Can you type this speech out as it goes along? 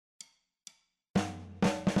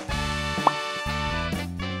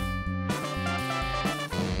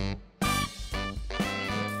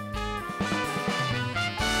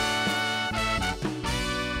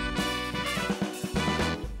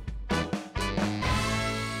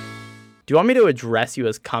Do you want me to address you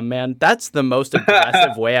as cum man? That's the most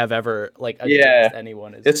aggressive way I've ever addressed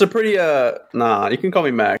anyone. It's a pretty nah. You can call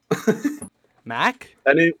me Max. Mac?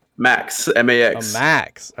 Max, M-A-X.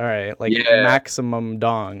 Max. All right, maximum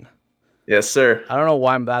dong. Yes, sir. I don't know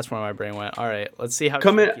why that's where my brain went. All right, let's see how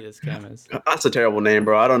tricky this game is. That's a terrible name,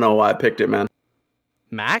 bro. I don't know why I picked it, man.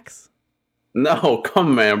 Max? No,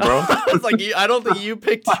 come man, bro. I was like, I don't think you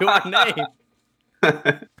picked your name.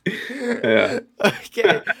 Yeah.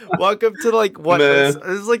 Okay. Welcome to what? This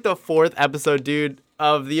is like the 4th episode, dude,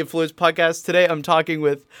 of the Influence Podcast. Today, I'm talking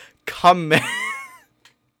with Cum Man.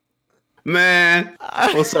 Man,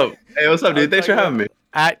 what's up? Hey, what's up, dude? Thanks for having me.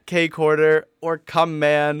 At K Quarter or Cum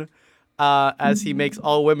Man, as he makes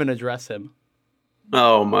all women address him.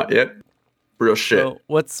 Oh my, yep. Real shit. So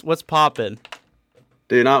what's poppin'?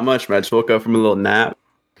 Dude, not much, man. I just woke up from a little nap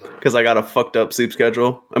because I got a fucked up sleep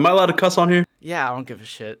schedule. Am I allowed to cuss on here? Yeah, I don't give a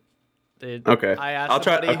shit, dude. Okay. I'll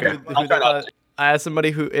try. I asked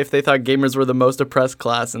somebody who if they thought gamers were the most oppressed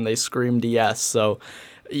class, and they screamed yes. So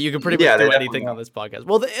you can pretty much do anything on this podcast.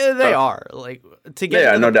 Well, they are to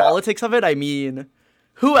get into the politics of it. I mean,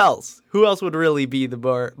 who else? Who else would really be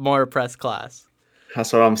the more oppressed class?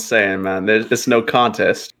 That's what I'm saying, man. It's no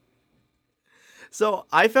contest. So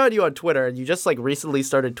I found you on Twitter, and you just recently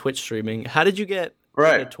started Twitch streaming. How did you get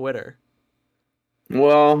into Twitter?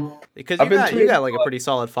 Well, because you got a pretty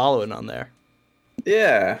solid following on there.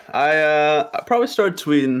 Yeah, I probably started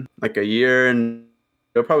tweeting probably a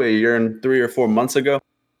year and 3 or 4 months ago,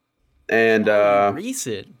 and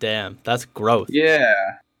recent. Damn, that's growth. Yeah.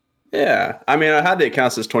 I mean, I had the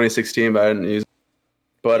account since 2016, but I didn't use it.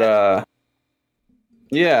 But I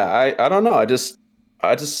don't know.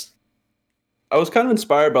 I was kind of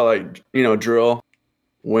inspired by Drill.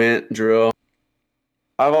 Drill.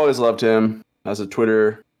 I've always loved him as a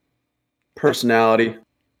Twitter personality.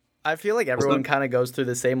 I feel like everyone kind of goes through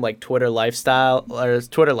the same Twitter lifestyle or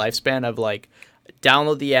Twitter lifespan of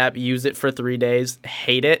download the app, use it for 3 days,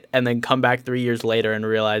 hate it, and then come back 3 years later and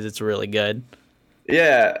realize it's really good.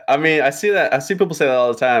 Yeah, I mean, I see people say that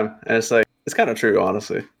all the time, and it's kind of true,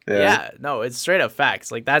 honestly. Yeah, no, it's straight up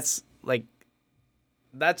facts. That's what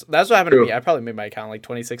happened to me. I probably made my account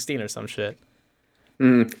 2016 or some shit.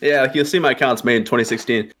 Yeah, you'll see my account's made in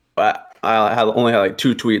 2016, but I only had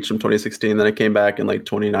 2 tweets from 2016. Then I came back in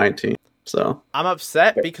 2019. So I'm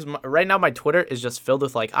upset because right now my Twitter is just filled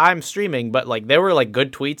with I'm streaming, but there were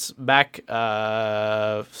good tweets back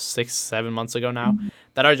 6-7 months ago now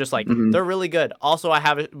that are just they're really good. Also, I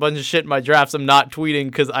have a bunch of shit in my drafts I'm not tweeting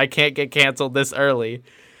because I can't get canceled this early.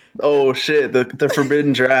 Oh shit, the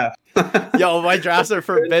forbidden draft. Yo, my drafts are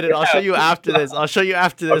forbidden. I'll show you after this. Okay.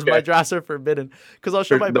 My drafts are forbidden because I'll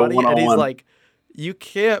show my buddy and he's like, you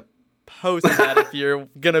can't post that if you're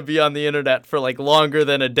gonna be on the internet for longer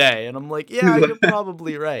than a day. And I'm like, yeah, you're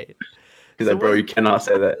probably right. He's like, bro, you cannot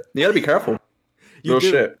say that. You gotta be careful.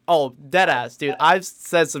 Shit. Oh, dead ass, dude. I've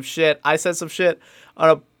said some shit. I said some shit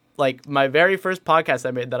on my very first podcast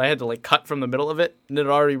I made that I had to cut from the middle of it, and it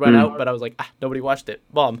already went out, but I was like, nobody watched it.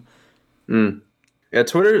 Bomb. Yeah,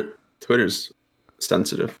 Twitter's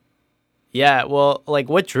sensitive. Yeah, well,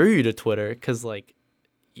 what drew you to Twitter? Because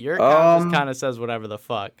your account just kind of says whatever the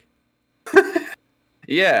fuck.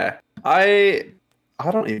 Yeah, I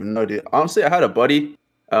don't even know, dude. Honestly, I had a buddy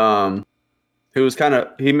who was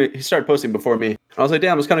he started posting before me. I was like,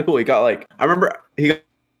 damn, it was kind of cool. He got I remember he got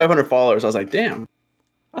 500 followers. I was like, damn,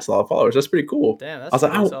 that's a lot of followers. That's pretty cool. Damn, that's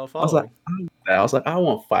I was like, I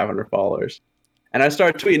want 500 followers. And I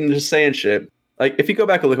started tweeting and just saying shit. If you go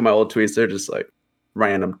back and look at my old tweets, they're just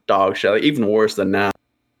random dog shit, even worse than now.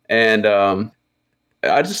 And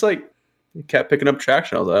I just kept picking up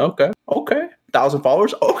traction. I was like, okay, 1,000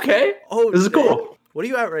 followers, okay. Oh, this is cool. What are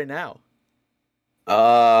you at right now?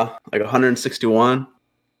 161.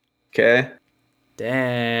 Okay.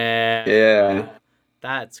 Damn. Yeah.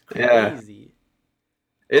 That's crazy. Yeah.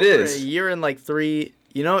 It is. For a year and 3,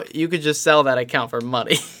 you could just sell that account for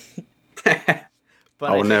money.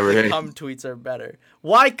 But I think cum tweets are better.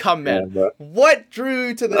 Why Cum Man? Yeah, what drew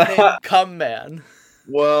you to the name Cum Man?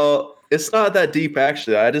 Well, it's not that deep,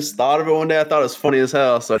 actually. I just thought of it one day. I thought it was funny as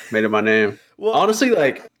hell, so I made it my name. Well, honestly,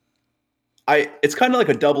 it's kind of like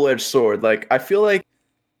a double-edged sword. I feel it's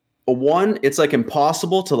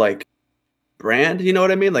impossible to brand. You know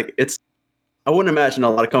what I mean? I wouldn't imagine a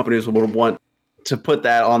lot of companies would want to put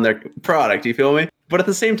that on their product. You feel me? But at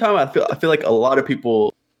the same time, I feel like a lot of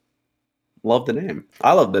people love the name.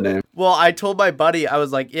 I love the name. Well, I told my buddy, I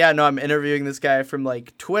was like, yeah, no, I'm interviewing this guy from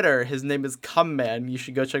Twitter. His name is Cum Man. You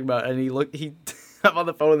should go check him out. And I'm on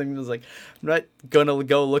the phone with him and he was like, I'm not gonna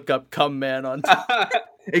go look up Cum Man on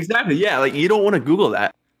Exactly. Yeah. You don't want to Google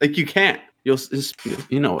that. You can't.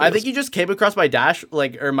 you know. I think you just came across my dash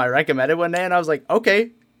or my recommended one day, and I was like,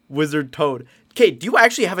 okay, Wizard Toad. Okay, do you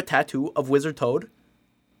actually have a tattoo of Wizard Toad?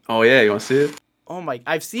 Oh yeah, you want to see it? Oh my,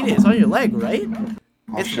 I've seen it. It's on your leg, right?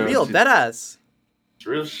 It's real, deadass. It's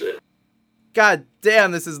real shit. God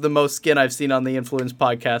damn, this is the most skin I've seen on the Influence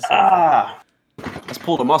podcast. Let's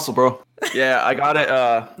pull the muscle, bro. Yeah, I got it.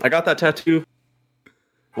 I got that tattoo.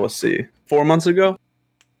 Let's see, 4 months ago.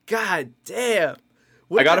 God damn.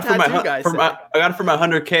 I got it for my 100K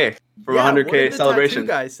for my 100K celebration. What did the tattoo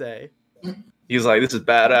guy say? He's like, "This is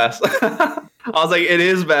badass." I was like, "It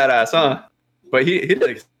is badass, huh?" But he did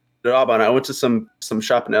a job on it. I went to some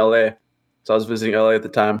shop in LA, so I was visiting LA at the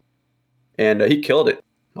time, and he killed it.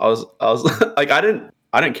 I was like, I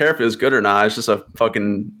didn't care if it was good or not. It's just a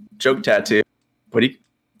fucking joke tattoo, but he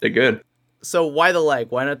did good. So why the leg?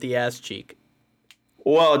 Why not the ass cheek?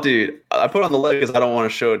 Well, dude, I put on the leg because I don't want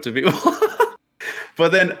to show it to people.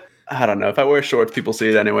 But then, I don't know. If I wear shorts, people see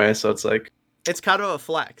it anyway. So it's like... It's kind of a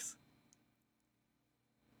flex.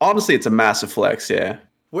 Honestly, it's a massive flex, yeah.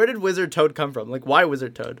 Where did Wizard Toad come from? Like, why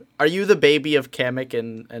Wizard Toad? Are you the baby of Kamek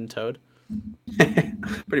and Toad?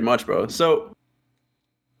 Pretty much, bro. So,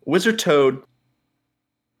 Wizard Toad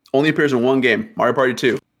only appears in one game, Mario Party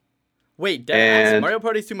 2. Wait, deadass. Mario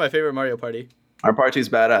Party 2 my favorite Mario Party. Mario Party 2 is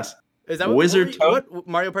badass. Is that Wizard Toad? What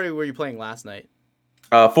Mario Party were you playing last night?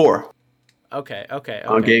 4. Okay.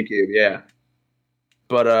 On GameCube, yeah.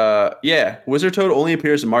 But yeah, Wizard Toad only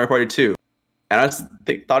appears in Mario Party 2, and I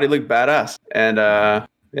thought he looked badass, and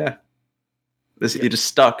yeah, he just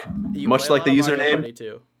stuck. Much like the username. Mario Party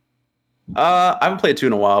 2. I haven't played 2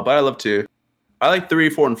 in a while, but I love 2. I like 3,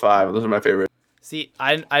 4, and 5. Those are my favorites. See,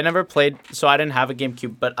 I never played, so I didn't have a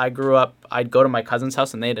GameCube, but I grew up. I'd go to my cousin's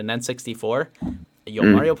house and they had an N64. Yo,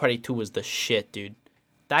 Mario Party 2 was the shit, dude.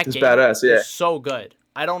 That game badass, yeah. was so good.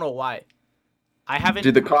 I don't know why. I haven't.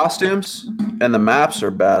 Dude, the costumes and the maps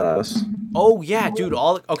are badass. Oh yeah, dude.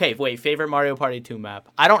 Okay, wait. Favorite Mario Party 2 map?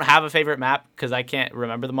 I don't have a favorite map because I can't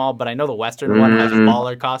remember them all, but I know the Western one has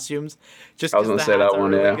baller costumes. I was gonna say that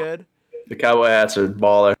one. Really good. The cowboy hats are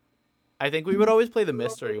baller. I think we would always play the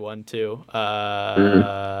mystery one too. I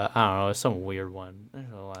don't know, it's some weird one.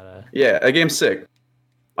 There's a lot of. Yeah, that game's sick.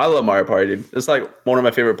 I love Mario Party, dude. It's like one of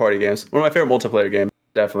my favorite party games. One of my favorite multiplayer games,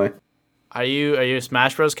 definitely. Are you a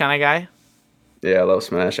Smash Bros kind of guy? Yeah, I love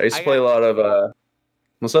Smash. I used to play a lot of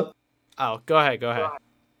what's up? Oh, go ahead. I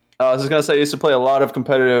was just gonna say I used to play a lot of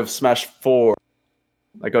competitive Smash 4.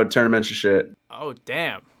 Like go to tournaments and shit. Oh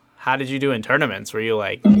damn. How did you do in tournaments? Were you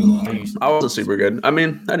like I wasn't super good. I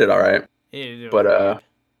mean, I did alright. But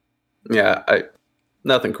yeah,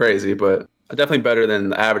 nothing crazy, but definitely better than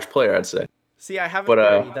the average player, I'd say. See, I have a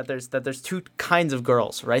theory that there's 2 kinds of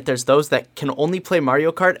girls, right? There's those that can only play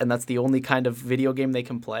Mario Kart, and that's the only kind of video game they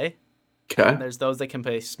can play. Okay. And there's those that can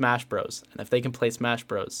play Smash Bros. And if they can play Smash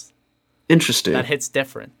Bros. Interesting. That hits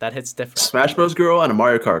different. Smash Bros. Girl and a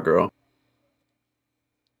Mario Kart girl.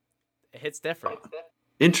 It hits different.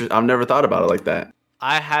 Interesting. I've never thought about it like that.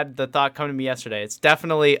 I had the thought come to me yesterday. It's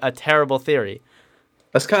definitely a terrible theory.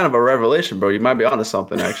 That's kind of a revelation, bro. You might be onto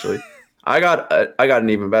something, actually. I got an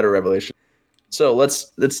even better revelation. So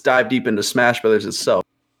let's dive deep into Smash Brothers itself.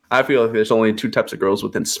 I feel like there's only 2 types of girls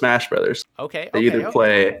within Smash Brothers. Okay. They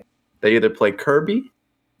either play Kirby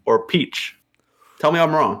or Peach. Tell me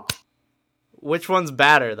I'm wrong. Which one's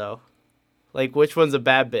badder though? Like which one's a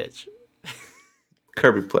bad bitch?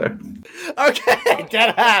 Kirby player. Okay,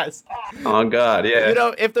 dead ass. Oh god, yeah. You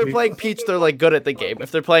know, if they're playing Peach, they're like good at the game.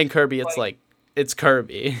 If they're playing Kirby, it's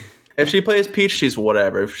Kirby. If she plays Peach, she's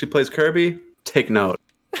whatever. If she plays Kirby, take note.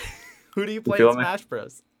 Who do you play in Smash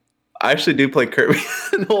Bros? I actually do play Kirby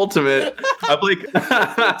in Ultimate. I play.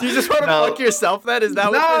 Do you just want to fuck yourself then? Is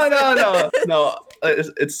that what No.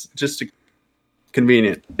 It's just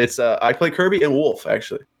convenient. It's I play Kirby and Wolf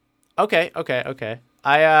actually. Okay.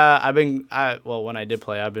 When I did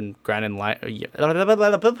play, I've been grinding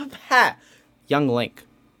Young Link.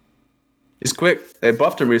 He's quick. They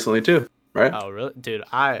buffed him recently too, right? Oh really, dude?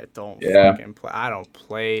 I don't fucking play. I don't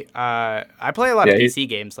play. I play a lot of PC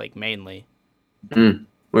games, like mainly. What do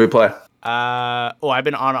you play? I've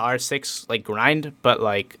been on R6 like grind, but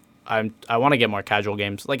like I want to get more casual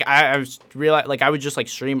games. Like I was realized like I would just like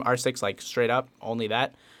stream R6 like straight up, only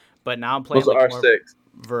that. But now I'm playing What's like R6? More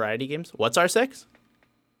variety games. What's R6?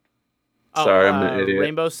 Oh, sorry, I'm an idiot.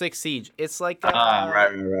 Rainbow Six Siege. It's like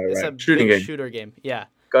right. It's a shooting game. Shooter game. Yeah.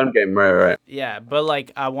 Gun game, right. Yeah, but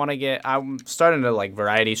like I'm starting to like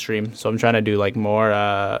variety stream, so I'm trying to do like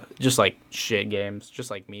more just like shit games, just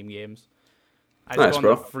like meme games. I just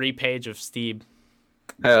go on the free page of Steam.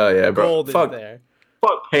 Hell yeah, bro. Gold is there.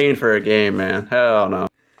 Fuck paying for a game, man. Hell no.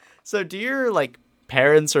 So do your like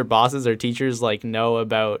parents or bosses or teachers like know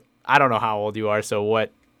about, I don't know how old you are, so what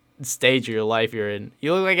stage of your life you're in.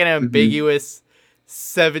 You look like an ambiguous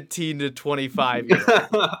 17 to 25 year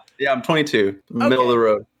old. Yeah, I'm 22, middle of the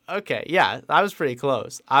road. Okay, yeah, I was pretty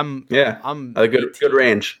close. I'm a good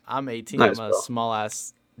range. I'm 18. Nice, I'm a small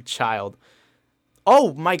ass child.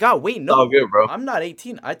 Oh my god, wait, no. All good, bro. I'm not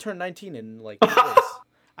 18. I turned 19 in like 2 days.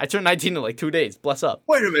 I turned 19 in like 2 days. Bless up.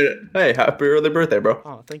 Wait a minute. Hey, happy early birthday, bro.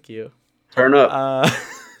 Oh, thank you. Turn up.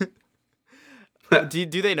 Do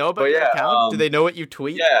they know about your account? Do they know what you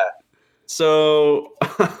tweet? Yeah. So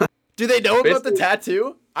do they know about the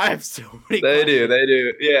tattoo? I have so many questions. They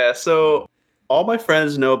do. Yeah, so all my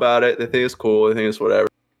friends know about it. They think it's cool. They think it's whatever.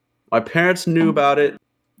 My parents knew about it.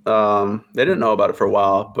 They didn't know about it for a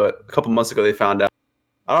while, but a couple months ago they found out.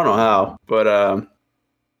 I don't know how, but I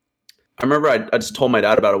remember I just told my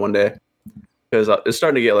dad about it one day because it's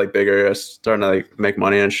starting to get like bigger. It's starting to like make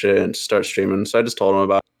money and shit and start streaming. So I just told him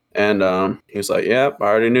about it, and he was like, "Yep, I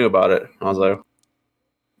already knew about it." I was like,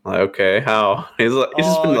 "Okay, how?" He's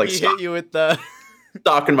just been like, he hit you with the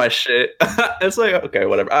stalking my shit. It's like, okay,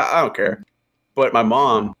 whatever. I don't care. But my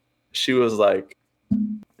mom, she was like,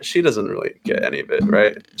 she doesn't really get any of it,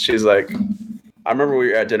 right? She's like, I remember we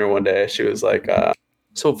were at dinner one day. She was like,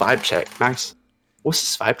 so vibe check, Max. What's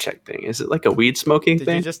this vibe check thing? Is it like a weed smoking thing?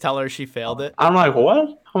 Did you just tell her she failed it? I'm like,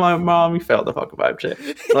 what? I'm like, Mom, you failed the fucking vibe check.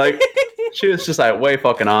 Like, she was just like way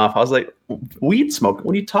fucking off. I was like, weed smoking?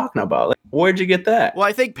 What are you talking about? Like, where'd you get that? Well,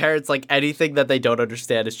 I think parents, like anything that they don't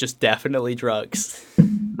understand is just definitely drugs.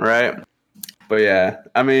 Right? But yeah,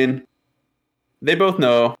 I mean, they both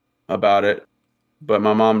know about it, but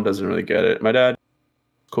my mom doesn't really get it. My dad,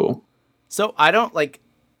 cool. So I don't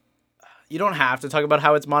you don't have to talk about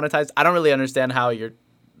how it's monetized. I don't really understand how your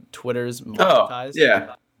Twitter's monetized.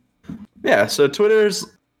 Oh, yeah. So Twitter's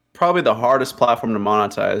probably the hardest platform to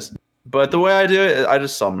monetize. But the way I do it, I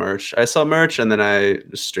just sell merch. I sell merch and then I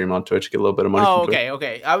just stream on Twitch, get a little bit of money. Oh,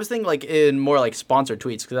 okay. I was thinking like in more like sponsored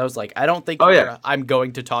tweets because I was like, I don't think I'm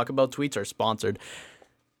going to talk about tweets are sponsored.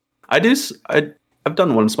 I've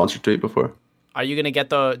done one sponsored tweet before. Are you gonna get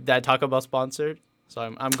that Taco Bell sponsored? So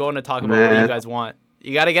I'm going to talk about what you guys want.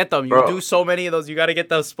 You gotta get them. You do so many of those. You gotta get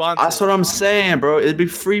those sponsors. That's what I'm saying, bro. It'd be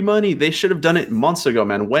free money. They should have done it months ago,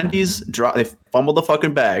 man. Wendy's they fumbled the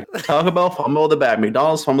fucking bag. Taco Bell fumbled the bag.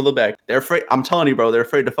 McDonald's fumbled the bag. They're afraid. I'm telling you, bro. They're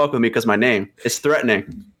afraid to fuck with me because my name is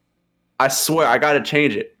threatening. I swear, I gotta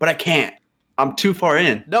change it, but I can't. I'm too far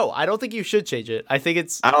in. No, I don't think you should change it. I don't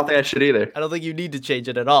think I should either. I don't think you need to change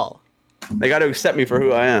it at all. They got to accept me for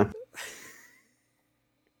who I am.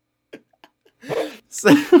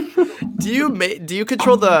 So, do you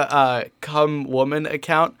control the Come Woman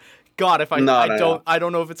account? God, if I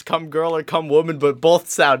don't know if it's Come Girl or Come Woman, but both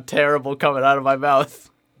sound terrible coming out of my mouth.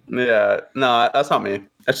 Yeah, no, that's not me.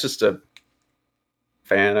 That's just a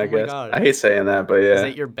fan, I guess. God. I hate saying that, but yeah. Is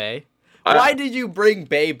it your bae? Why did you bring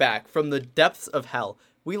bae back from the depths of hell?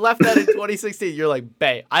 We left that in 2016. You're like,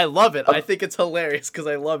 bae. I love it. I think it's hilarious because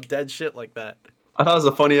I love dead shit like that. I thought it was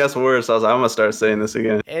a funny ass word, so I was like, I'm gonna start saying this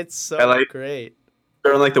again. It's so great.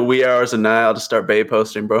 During like the wee hours of night, I'll just start bae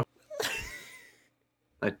posting, bro.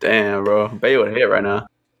 Like, damn, bro, bae would hit right now.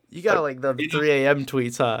 You got like the 3 a.m.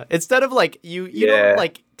 tweets, huh? Instead of like you don't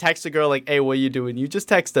like text a girl like, "Hey, what are you doing?" You just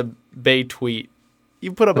text a bae tweet.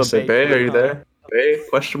 You put up a bae. Bae, are you there? Bae?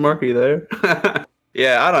 Question mark? Are you there?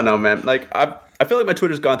 Yeah, I don't know, man. Like I feel like my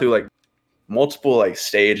Twitter's gone through like multiple like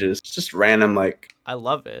stages. It's just random like. I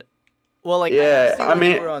love it. Well, like yeah, I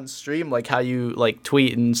mean, you were on stream, like how you like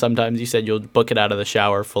tweet, and sometimes you said you'll book it out of the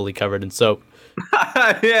shower fully covered in soap.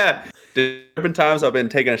 Yeah, there have been times I've been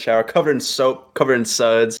taking a shower covered in soap, covered in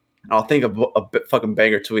suds, and I'll think of a fucking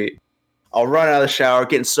banger tweet. I'll run out of the shower,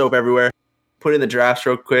 getting soap everywhere, put it in the drafts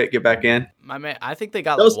real quick, get back in. My man, I think they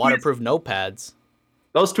got like waterproof notepads.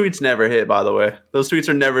 Those tweets never hit, by the way. Those tweets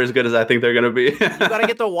are never as good as I think they're gonna be. You gotta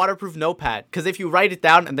get the waterproof notepad, because if you write it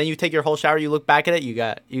down and then you take your whole shower, you look back at it, you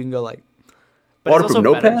can go like. But waterproof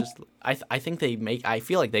notepad? I think they make. I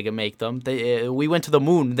feel like they can make them. We went to the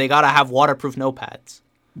moon. They gotta have waterproof notepads.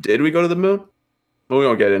 Did we go to the moon? Well, we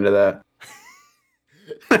won't get into that.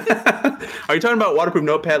 Are you talking about waterproof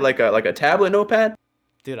notepad like a tablet notepad?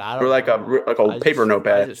 Dude, I don't. Or like a paper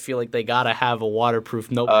notepad. I just feel like they gotta have a waterproof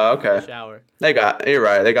notepad okay. in the shower. You're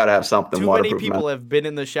right. They gotta have something. Too many people have been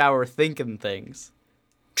in the shower thinking things.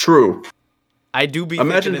 True. I do be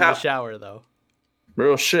thinking in the shower though.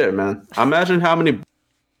 Real shit, man. Imagine how many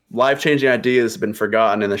life-changing ideas have been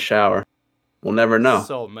forgotten in the shower. We'll never know.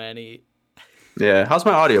 So many. Yeah. How's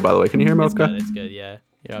my audio, by the way? Can you hear me okay? It's good, yeah.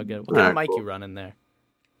 You're all good. What kind of mic you running there?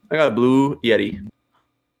 I got a Blue Yeti.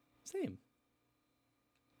 Same.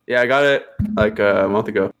 Yeah, I got it like a month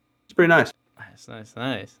ago. It's pretty nice.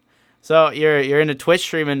 Nice. So you're into Twitch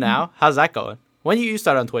streaming now. How's that going? When did you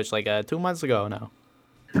start on Twitch? Like 2 months ago now?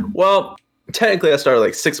 Well, technically I started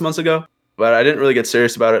like 6 months ago, but I didn't really get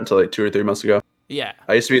serious about it until like 2 or 3 months ago. Yeah.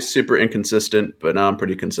 I used to be super inconsistent, but now I'm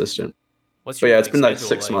pretty consistent. It's been like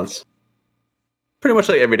 6 months. Pretty much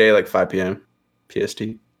like every day, like 5 p.m. PST.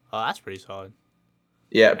 Oh, that's pretty solid.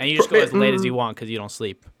 Yeah. And you just go as late as you want because you don't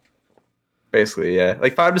sleep. Basically, yeah.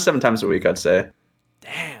 Like 5 to 7 times a week, I'd say.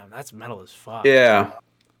 Damn, that's metal as fuck. Yeah.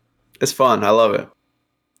 It's fun. I love it.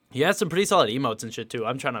 You had some pretty solid emotes and shit, too.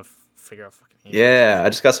 I'm trying to figure out fucking emotes. Yeah, I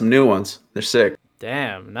just got some new ones. They're sick.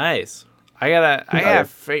 Damn, nice. I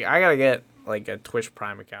gotta get like a Twitch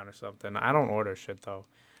Prime account or something. I don't order shit, though.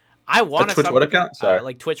 I want a Twitch what account? Sorry.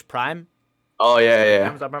 Like Twitch Prime. Oh,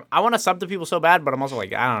 yeah. I want to sub to people so bad, but I'm also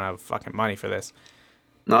like, I don't have fucking money for this.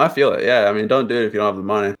 No, I feel it. Yeah, I mean, don't do it if you don't have the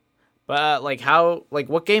money. But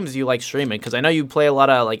what games do you like streaming? Because I know you play a lot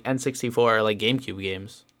of like N64 or like GameCube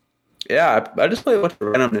games. Yeah, I just play a bunch of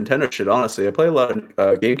random Nintendo shit, honestly. I play a lot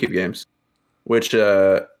of GameCube games, which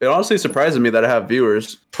it honestly surprises me that I have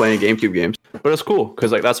viewers playing GameCube games. But it's cool,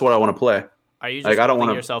 because like that's what I want to play. Are you just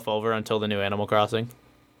holding yourself over until the new Animal Crossing?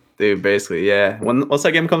 Dude, basically, yeah. Once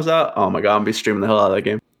that game comes out, oh my god, I'm going to be streaming the hell out of that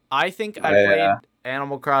game. I think I played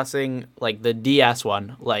Animal Crossing, like the DS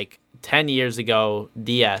one, like 10 years ago,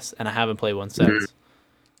 DS, and I haven't played one since. Mm-hmm.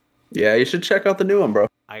 Yeah, you should check out the new one, bro.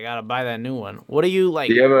 I gotta buy that new one. What do you like?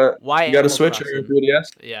 Do you have you got a Switch or a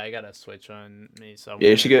 3DS? Yeah, I got a Switch on me. So yeah,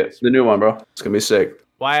 you should get the new one, bro. It's gonna be sick.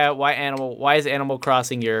 Why is Animal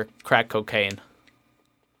Crossing your crack cocaine?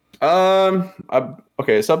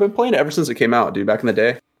 Okay, so I've been playing it ever since it came out, dude, back in the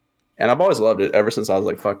day. And I've always loved it ever since I was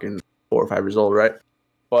like fucking 4 or 5 years old, right?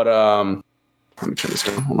 But let me turn this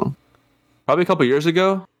down. Hold on. Probably a couple years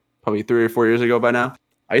ago, probably 3 or 4 years ago by now,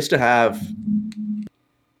 I used to have,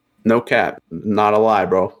 no cap, not a lie,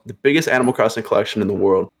 bro, the biggest Animal Crossing collection in the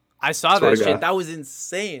world. I saw that shit. That was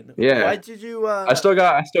insane. Yeah. Why did you? I still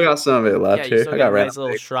got some of it left here. I got a nice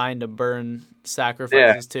little shrine to burn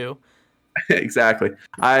sacrifices to. Exactly.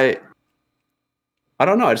 I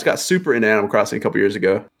don't know. I just got super into Animal Crossing a couple years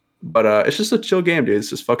ago, but it's just a chill game, dude.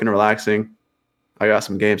 It's just fucking relaxing. I got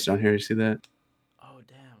some games down here. You see that? Oh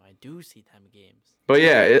damn, I do see them games. But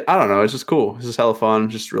yeah, I don't know. It's just cool. It's just hella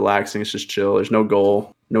fun. Just relaxing. It's just chill. There's no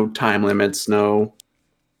goal, no time limits, no.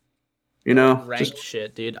 You know, ranked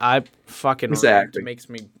shit, dude. I fucking exactly makes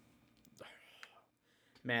me.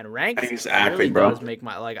 Man, ranked exactly, really bro. Does make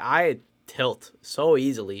my I tilt so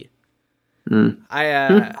easily. Mm.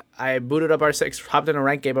 I booted up R6, hopped in a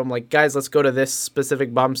rank game. I'm like, guys, let's go to this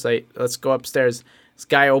specific bomb site. Let's go upstairs. This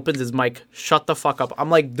guy opens his mic. Shut the fuck up.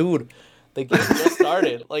 I'm like, dude, the game just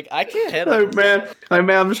started. Like, I can't handle it. Man,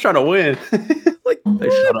 I'm just trying to win. Like,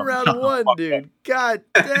 round one, dude. God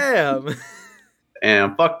damn.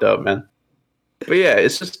 Damn, fucked up, man. But yeah,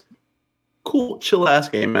 it's just cool, chill ass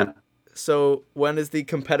game, man. So when is the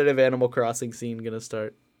competitive Animal Crossing scene gonna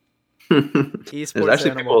start? Esports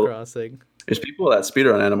Animal Crossing. There's people that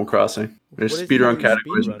speedrun Animal Crossing. There's speedrun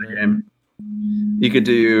categories in the game. You could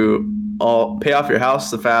do pay off your house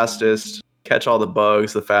the fastest, catch all the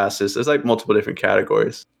bugs the fastest. There's like multiple different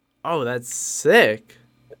categories. Oh, that's sick.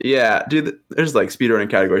 Yeah, dude, there's like speedrunning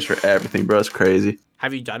categories for everything, bro. It's crazy.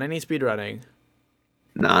 Have you done any speedrunning?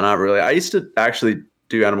 Nah, not really. I used to actually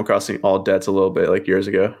do Animal Crossing All Debts a little bit, like years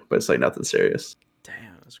ago, but it's like nothing serious.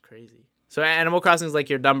 Damn, that's crazy. So Animal Crossing is like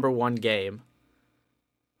your number one game.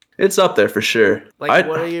 It's up there for sure. Like,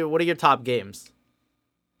 what are your top games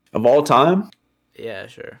of all time? Yeah,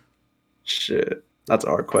 sure. Shit, that's a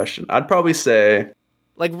hard question. I'd probably say,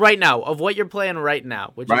 like right now, of what you're playing right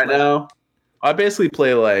now. Now, I basically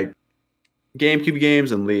play like GameCube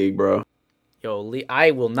games and League, bro. Yo,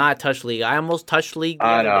 I will not touch League. I almost touched League the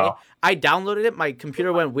other day. I downloaded it. My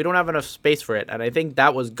computer went, we don't have enough space for it. And I think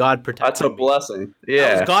that was God protecting That's a blessing. Yeah.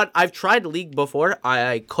 That was God. I've tried League before.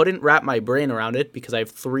 I couldn't wrap my brain around it because I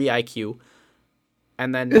have 3 IQ.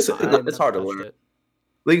 And then it's hard to learn.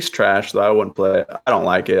 League's trash, though. I wouldn't play it. I don't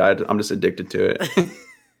like it. I'm just addicted to it.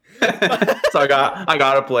 So I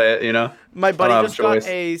gotta play it, you know? My buddy just got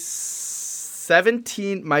a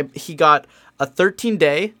 17... He got a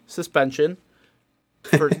 13-day suspension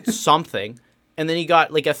for something, and then he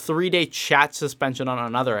got like a 3-day chat suspension on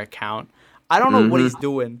another account. I don't know what he's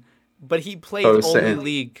doing, but he plays only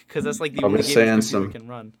League because that's like the only game he can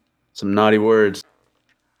run. Some naughty words.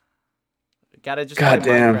 Gotta just play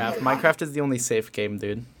Minecraft. Minecraft is the only safe game,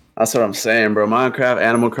 dude. That's what I'm saying, bro. Minecraft,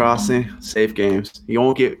 Animal Crossing, safe games. You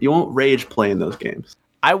won't rage playing those games.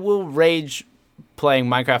 I will rage playing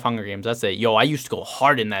Minecraft Hunger Games. That's it. Yo, I used to go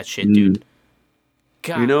hard in that shit, dude.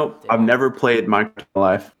 God, I've never played Minecraft in my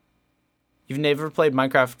life. You've never played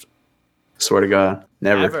Minecraft? Swear to God,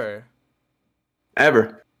 never,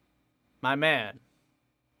 ever. My man.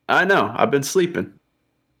 I know. I've been sleeping.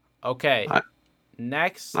 Okay.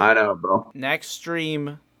 Next. I know, bro. Next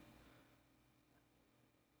stream.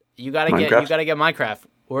 You gotta get Minecraft.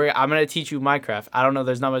 I'm gonna teach you Minecraft. I don't know.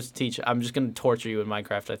 There's not much to teach. I'm just gonna torture you in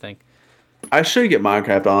Minecraft. I think. I should get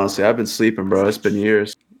Minecraft. Honestly, I've been sleeping, bro. It's been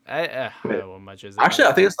years. How much is it? Actually,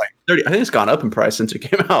 I think it's like 30. I think it's gone up in price since it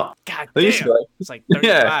came out. God damn. It's like 35.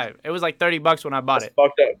 Yeah. It was like $30 when I bought it.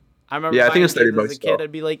 Fucked up. I remember. Yeah, I think it's $30 as a kid.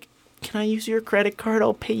 I'd be like, "Can I use your credit card?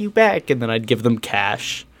 I'll pay you back," and then I'd give them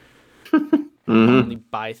cash. I only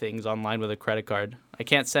buy things online with a credit card. I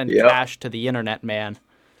can't send cash to the internet, man.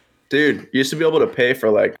 Dude, you used to be able to pay for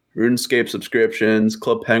like RuneScape subscriptions,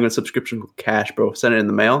 Club Penguin subscription with cash, bro. Send it in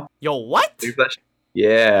the mail. Yo, what?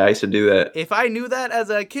 Yeah, I used to do that. If I knew that as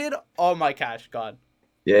a kid, all my cash gone.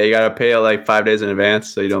 Yeah, you gotta pay it like 5 days in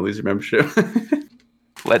advance so you don't lose your membership.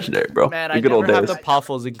 Legendary, bro. Man, I never had the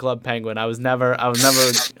puffles in Club Penguin. I was never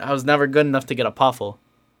good enough to get a puffle.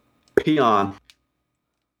 Peon.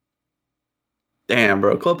 Damn,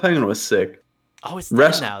 bro. Club Penguin was sick. Oh, it's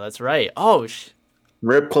dead now. That's right. Oh,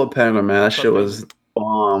 Rip Club Penguin, man. That shit was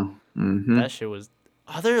bomb. Mm-hmm. That shit was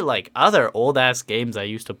other old ass games I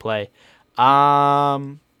used to play.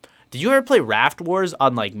 Did you ever play Raft Wars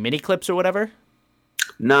on like mini clips or whatever?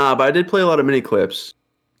 Nah, but I did play a lot of mini clips.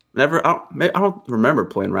 I don't remember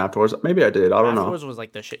playing Raft Wars. Maybe I did. I don't know. Raft Wars was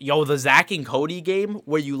like the shit. Yo, the Zack and Cody game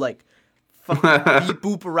where you like fucking beep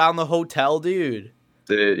boop around the hotel, dude.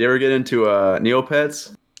 Did you ever get into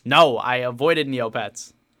Neopets? No, I avoided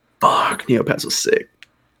Neopets. Fuck, Neopets was sick.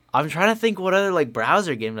 I'm trying to think what other like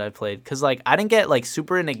browser games I played, cause like I didn't get like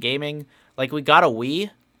super into gaming. Like we got a Wii,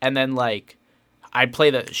 and then like I'd play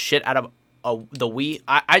the shit out of the Wii.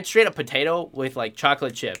 I'd straight up potato with like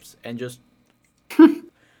chocolate chips and just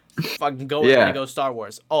fucking go with Lego Star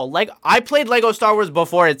Wars. Oh, I played Lego Star Wars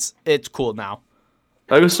before it's cool now.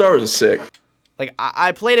 Lego Star Wars is sick. Like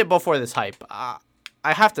I played it before this hype.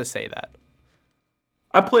 I have to say that.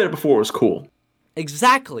 I played it before it was cool.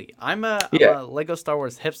 Exactly. I'm a Lego Star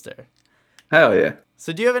Wars hipster. Hell yeah.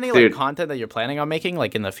 So do you have any like content that you're planning on making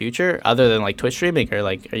like in the future other than like Twitch streaming, or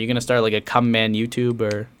like are you going to start like a Come Man YouTube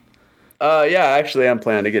or yeah, actually I'm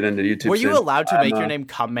planning to get into YouTube. Were you allowed to make your name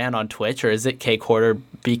Come Man on Twitch, or is it K Quarter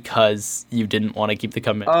because you didn't want to keep the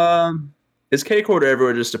Come Man? It's K Quarter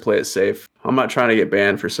everywhere just to play it safe. I'm not trying to get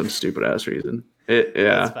banned for some stupid ass reason.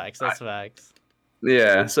 That's facts.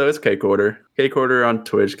 Yeah, so it's K Quarter. K Quarter on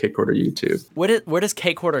Twitch, K Quarter YouTube. Where does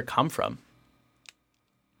K Quarter come from?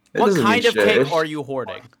 What kind of cake are you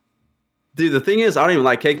hoarding? Dude, the thing is, I don't even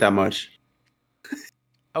like cake that much.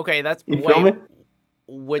 Okay, that's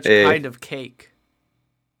which kind of cake?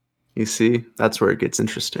 You see, that's where it gets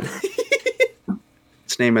interesting.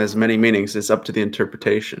 Its name has many meanings. It's up to the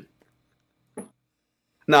interpretation.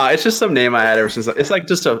 No, it's just some name I had ever since. It's like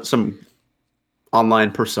just some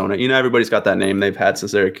online persona. You know, everybody's got that name they've had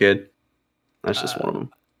since they're a kid. That's just one of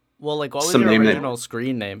them. Well, like, what was your original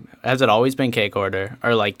screen name? Has it always been Cake Order?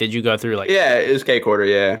 Or, like, did you go through, like... Yeah, it was Cake Order,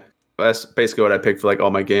 yeah. That's basically what I picked for, like,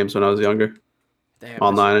 all my games when I was younger. Damn,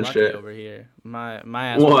 online and shit. Over here. My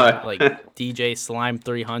ass was, like, DJ Slime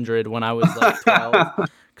 300 when I was, like, 12.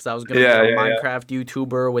 Because I was going to be a Minecraft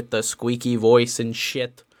YouTuber with the squeaky voice and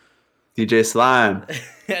shit. DJ Slime.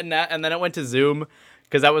 and then it went to Zoom.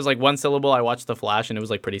 Because that was, like, one syllable. I watched The Flash, and it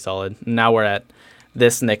was, like, pretty solid. Now we're at...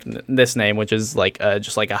 this name, which is like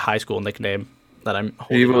just like a high school nickname that I'm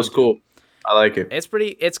holding. Evo's cool. I like it. It's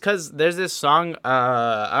because there's this song,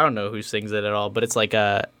 I don't know who sings it at all, but it's like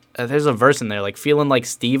there's a verse in there like feeling like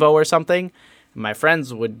Steve-O or something. My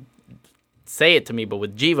friends would say it to me, but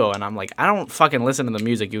with Jivo, and I'm like, I don't fucking listen to the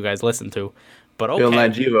music you guys listen to, but okay. Feeling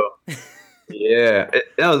like Jivo. Yeah,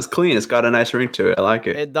 it's clean. It's got a nice ring to it. I like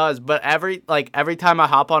it. It does, but every time I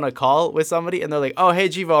hop on a call with somebody and they're like, "Oh, hey,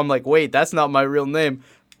 Jivo," I'm like, "Wait, that's not my real name."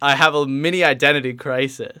 I have a mini identity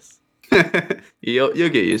crisis. You'll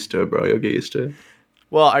get used to it, bro. You'll get used to it.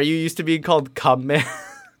 Well, are you used to being called Cum Man?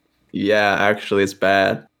 Yeah, actually, it's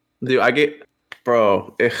bad, dude.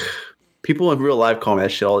 People in real life call me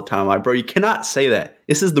that shit all the time. Like, bro, you cannot say that.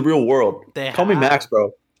 This is the real world. Call me Max,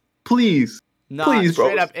 bro. Please. No, please,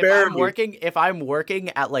 straight up. If I'm working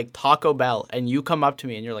at like Taco Bell and you come up to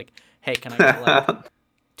me and you're like, "Hey, can I get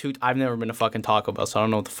like I've never been to fucking Taco Bell, so I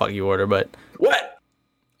don't know what the fuck you order, but what?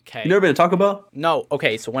 Okay. You never been to Taco Bell? No.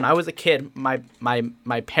 Okay, so when I was a kid, my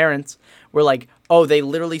parents were like, "Oh, they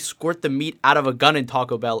literally squirt the meat out of a gun in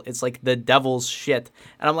Taco Bell. It's like the devil's shit."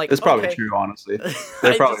 And I'm like, it's probably true, honestly.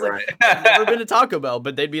 They're probably right. I've never been to Taco Bell,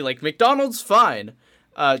 but they'd be like, "McDonald's fine.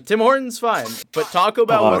 Tim Hortons fine, but Taco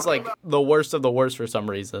Bell was like the worst of the worst for some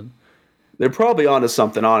reason." They're probably onto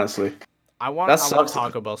something, honestly. I want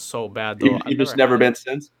Taco Bell so bad though. You've just never been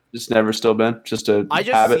since. Just never still been. Just a I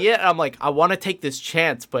just habit. see it. And I'm like, I want to take this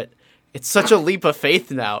chance, but it's such a leap of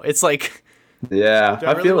faith now. It's like, yeah, do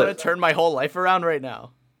I really want to turn my whole life around right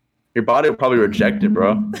now? Your body will probably reject it,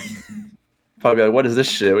 bro. Probably like, what is this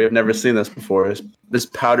shit? We have never seen this before. This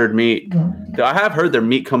powdered meat. Dude, I have heard their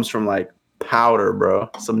meat comes from like powder, bro.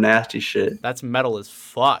 Some nasty shit. That's metal as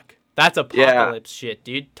fuck. That's apocalypse shit,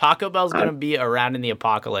 dude. Taco Bell's gonna be around in the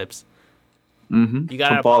apocalypse. Mm-hmm. You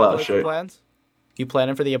got apocalypse plans? You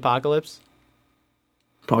planning for the apocalypse?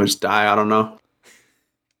 Probably just die. I don't know.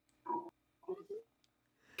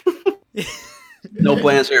 No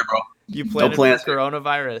plans here, bro. You planning for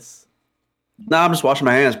coronavirus? Nah, I'm just washing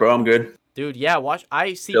my hands, bro. I'm good. Dude, yeah.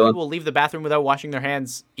 I see people leave the bathroom without washing their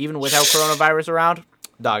hands, even without coronavirus around.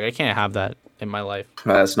 Dog, I can't have that in my life.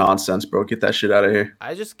 That's nonsense, bro. Get that shit out of here.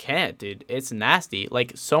 I just can't, dude. It's nasty.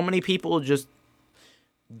 Like, so many people just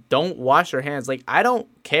don't wash their hands. Like, I don't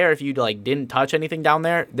care if you like didn't touch anything down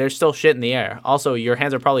there. There's still shit in the air. Also, your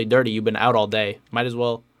hands are probably dirty. You've been out all day. Might as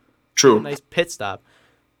well. True. A nice pit stop.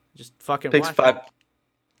 Just fucking. Takes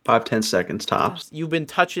 5-10 seconds tops. You've been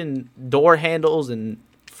touching door handles and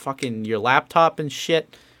fucking your laptop and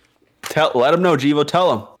shit. Let them know, Jivo.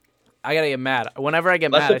 Tell them. I gotta get mad. Whenever I get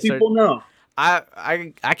mad, Let the people know.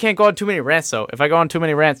 I can't go on too many rants though. If I go on too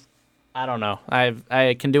many rants, I don't know.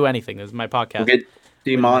 I can do anything. This is my podcast. We'll get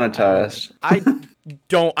demonetized.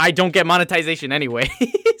 I don't get monetization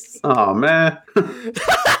anyways. Oh man.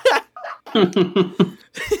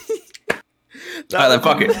 Alright,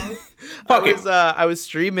 fuck it. I was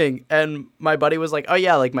streaming and my buddy was like, "Oh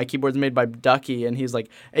yeah, like my keyboard's made by Ducky," and he's like,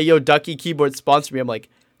 "Hey yo, Ducky keyboard sponsor me." I'm like,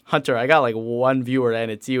 "Hunter, I got like one viewer and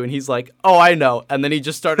it's you." And he's like, "Oh, I know." And then he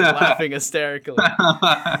just started laughing hysterically.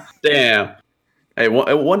 Damn. Hey,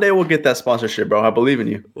 one day we'll get that sponsorship, bro. I believe in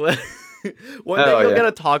you. One day you'll get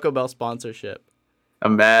a Taco Bell sponsorship.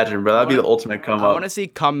 Imagine, bro. That'd be the ultimate come up. I want to see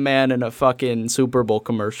Cum Man in a fucking Super Bowl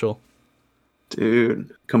commercial.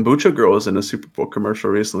 Dude, Kombucha Girl was in a Super Bowl commercial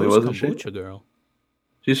recently, wasn't she? Kombucha Girl.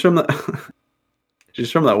 She's from that. She's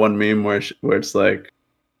from that one meme where it's like,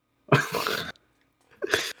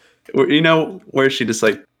 where she just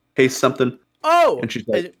like tastes something. Oh, and she's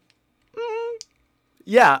like,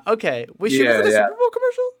 yeah, okay. Was she in the Super Bowl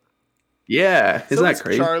commercial? Yeah, isn't that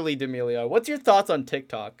crazy? Charlie D'Amelio. What's your thoughts on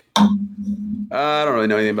TikTok? I don't really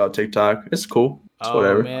know anything about TikTok. It's cool. It's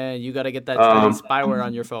whatever. Man, you gotta get that Chinese spyware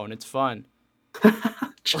on your phone. It's fun.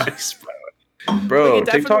 Chinese spyware, bro. Like,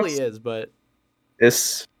 it definitely is, but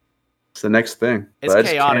it's the next thing. It's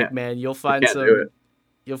chaotic, man. You'll find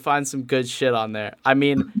some good shit on there. I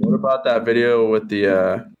mean, what about that video with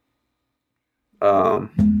the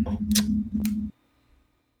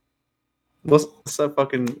what's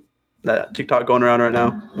that TikTok going around right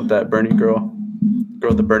now with that Bernie girl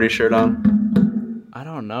with the Bernie shirt on? I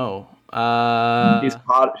don't know. He's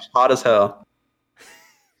hot as hell.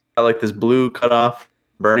 I like this blue cut off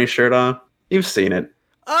Bernie shirt on. You've seen it.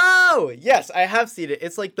 Oh yes, I have seen it.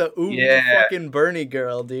 It's like the fucking Bernie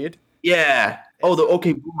girl, dude. Yeah. Oh, the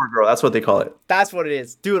OK Boomer girl. That's what they call it. That's what it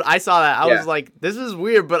is. Dude, I saw that. I was like, this is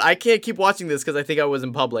weird, but I can't keep watching this because I think I was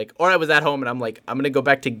in public. Or I was at home and I'm like, I'm going to go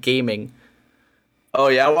back to gaming. Oh,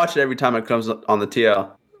 yeah. I watch it every time it comes on the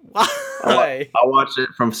TL. Why? I watch it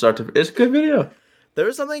from start to finish. It's a good video. There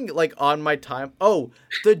was something like on my time. Oh,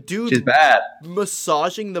 the dude She's bad.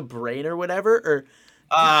 Massaging the brain or whatever. Or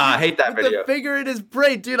I hate that video. The finger in his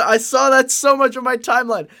brain, dude. I saw that so much on my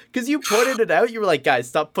timeline because you pointed it out. You were like, "Guys,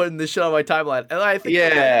 stop putting this shit on my timeline." And I think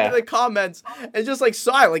in the comments and just like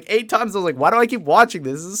saw it like 8 times. I was like, "Why do I keep watching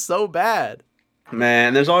this? This is so bad."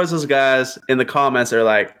 Man, there's always those guys in the comments that are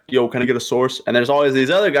like, "Yo, can I get a source?" And there's always these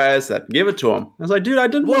other guys that give it to him. I was like, "Dude, I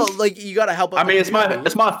didn't." Well, like you gotta help. I mean, it's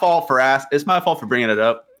my fault for bringing it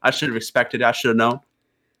up. I should have expected it. I should have known.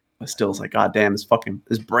 But still, it's like, God damn, this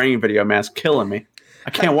brain video, man, is killing me. I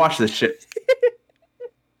can't watch this shit.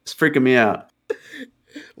 It's freaking me out.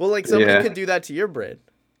 Well, like somebody could do that to your brain.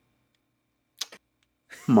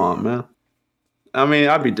 Come on, man. I mean,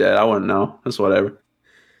 I'd be dead. I wouldn't know. It's whatever.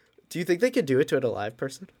 Do you think they could do it to an alive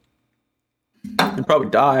person? They'd probably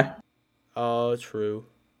die. Oh, true.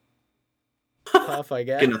 Tough, I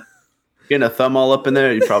guess. Getting a thumb all up in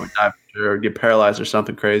there, you'd probably die for sure, or get paralyzed or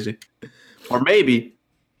something crazy. Or maybe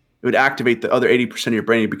it would activate the other 80% of your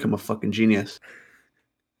brain and you become a fucking genius.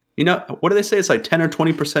 You know, what do they say? It's like 10 or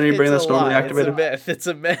 20% of your brain that's normally activated? It's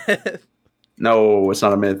a myth. No, it's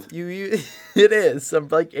not a myth. It is. I'm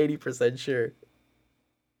like 80% sure.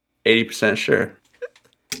 80% sure.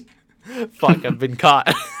 Fuck, I've been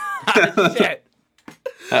caught. Shit.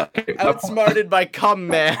 Okay, outsmarted by Cum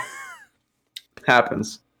Man.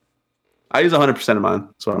 Happens. I use 100% of mine.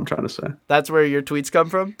 That's what I'm trying to say. That's where your tweets come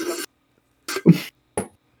from?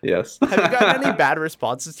 Yes. Have you gotten any bad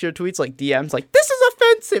responses to your tweets, like DMs, like, this is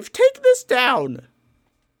offensive, take this down?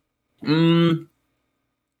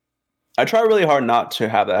 I try really hard not to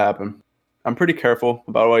have that happen. I'm pretty careful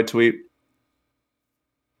about what I tweet.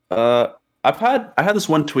 I had this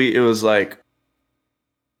one tweet. It was like,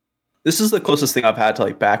 this is the closest thing I've had to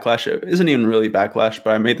like backlash. It isn't even really backlash,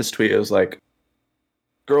 but I made this tweet. It was like,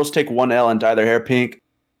 girls take 1L and dye their hair pink,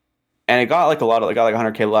 and it got like a lot of, it got like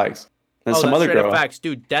 100K likes. And some other girl, facts,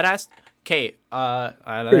 dude. Deadass. Okay, I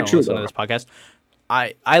don't know. Listen to this podcast.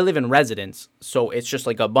 I live in residence, so it's just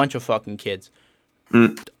like a bunch of fucking kids.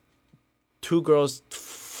 2 girls,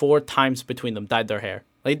 4 times between them dyed their hair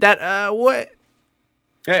like that. What?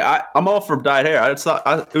 Hey, I'm all for dyed hair. I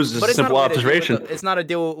thought it was just a simple observation. It's not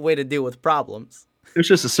a way to deal with problems. It was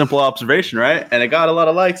just a simple observation, right? And it got a lot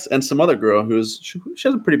of likes. And some other girl she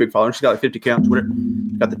has a pretty big following. She's got like 50K on Twitter.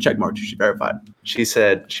 She got the check mark. She verified. She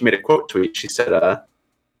said, she made a quote tweet. She said,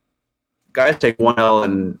 guys take 1L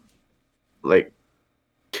and like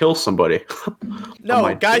kill somebody.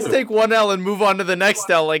 No, guys take 1L and move on to the next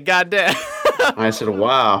L. Like, goddamn. I said,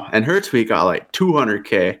 wow. And her tweet got like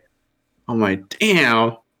 200K. I'm like,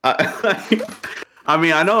 damn. I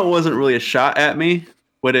mean, I know it wasn't really a shot at me,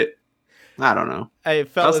 but I don't know. Hey,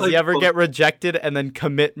 fellas, like, you ever get rejected and then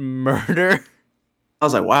commit murder? I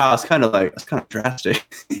was like, wow, that's kind of drastic.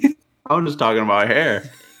 I was just talking about hair.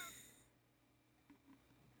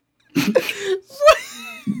 I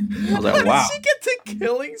was like, wow. How did she get to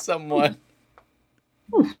killing someone?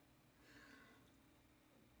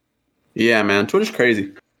 Yeah, man, Twitter's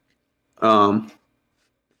crazy. Damn.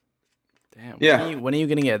 Yeah. When are you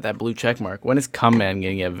gonna get that blue check mark? When is Cumman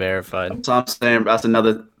gonna get verified? That's what I'm saying. That's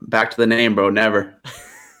another back to the name, bro. Never.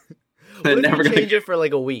 What if you change it for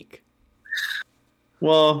like a week?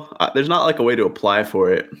 Well, there's not like a way to apply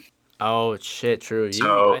for it. Oh shit, true.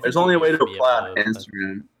 So there's only a way to apply on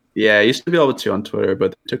Instagram. Yeah, I used to be able to on Twitter,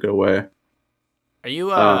 but they took it away. Are you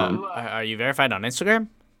verified on Instagram?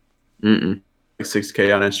 Like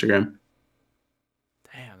 6K on Instagram.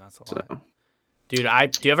 Damn, that's a lot. Dude,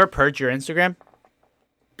 do you ever purge your Instagram?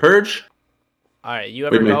 Purge? All right, you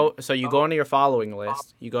go into your following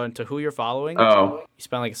list. You go into who you're following. Oh. You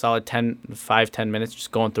spend like a solid 10 minutes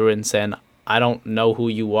just going through it and saying, I don't know who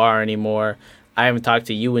you are anymore. I haven't talked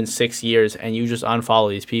to you in 6 years, and you just unfollow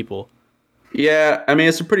these people. Yeah, I mean,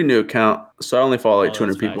 it's a pretty new account, so I only follow like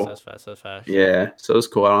 200 people. That's fast. Yeah, so it's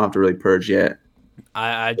cool. I don't have to really purge yet.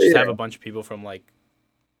 I just have a bunch of people from like,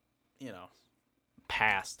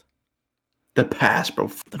 past. The past,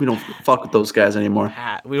 bro. We don't fuck with those guys anymore.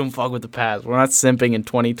 We don't fuck with the past. We're not simping in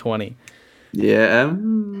 2020. Yeah.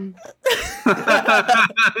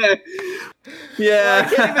 Yeah.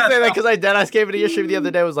 I can't even say that because I deadass came into your stream the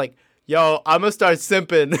other day. I was like, yo, I'm going to start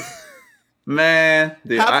simping. Man.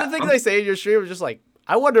 Dude, half the things I say in your stream was just like,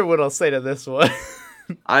 I wonder what I'll say to this one.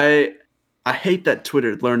 I hate that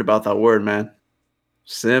Twitter learned about that word, man.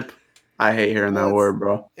 Simp. I hate hearing that word,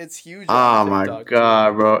 bro. It's huge. Oh, my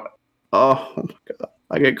God, bro. Oh, my God.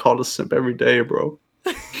 I get called a simp every day, bro.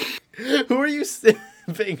 Who are you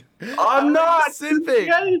simping? I'm not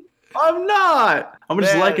simping. I'm not. I'm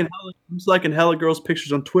just liking hella girls'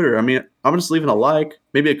 pictures on Twitter. I mean, I'm just leaving a like,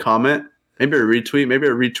 maybe a comment, maybe a retweet, maybe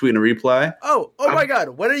a retweet and a reply. Oh my God.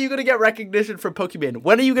 When are you going to get recognition for Pokimane?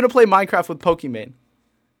 When are you going to play Minecraft with Pokimane?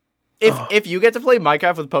 If you get to play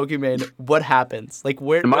Minecraft with Pokimane, what happens? Like,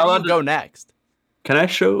 where do you go next? Can I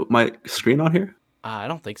show my screen on here? I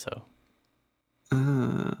don't think so.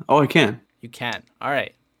 I can. You can. All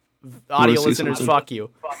right. Audio listeners, fuck you.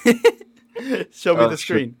 Show me the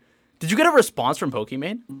screen. Did you get a response from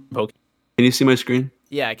Pokimane? Can you see my screen?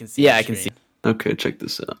 Yeah, I can see. Yeah, I can see. Okay, check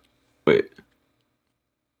this out. Wait.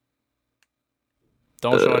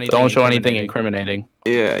 Don't show anything incriminating.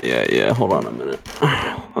 Yeah. Hold on a minute.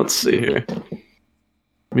 Let's see here.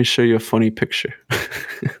 Let me show you a funny picture.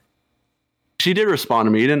 She did respond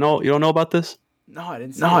to me. You don't know about this? No, I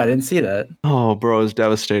didn't see that. Oh, bro, it's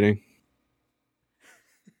devastating.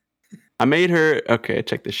 I made her. Okay,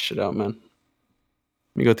 check this shit out, man.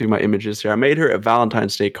 Let me go through my images here. I made her a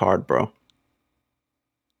Valentine's Day card, bro.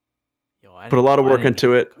 Put a lot of work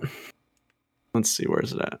into it. Let's see, where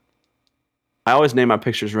is it at? I always name my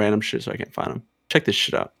pictures random shit so I can't find them. Check this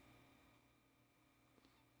shit out.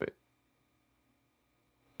 Wait.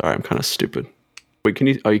 Sorry, I'm kind of stupid. Wait, can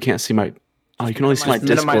you? Oh, you can't see my. Oh, you can only see my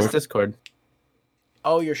Discord. Minimize Discord.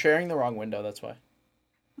 Oh, you're sharing the wrong window. That's why.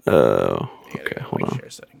 Oh, okay. Hold on. Share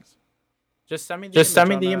settings. Just send me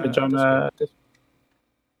the image on Discord.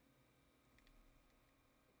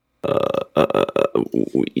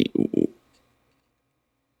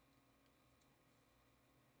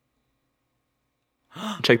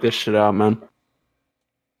 Check this shit out, man.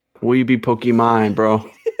 Will you be Pokemon, bro?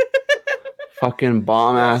 Fucking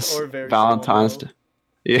bomb ass Valentine's Day.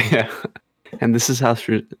 Yeah. And this is how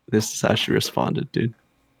she responded, dude.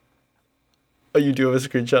 Oh, you do have a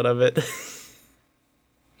screenshot of it.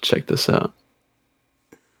 Check this out.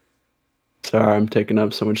 Sorry, I'm taking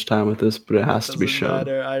up so much time with this, but it has to be shown.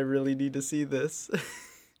 Matter. I really need to see this.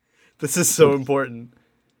 This is so important.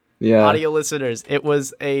 Yeah. Audio listeners, it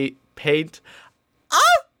was a paint.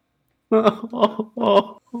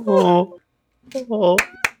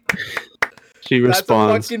 She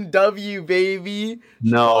responds. That's a fucking W, baby.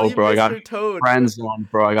 No, bro, I got friend zoned,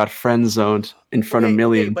 bro. I got friend zoned in front of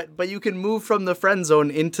millions. But you can move from the friend zone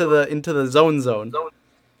into the zone.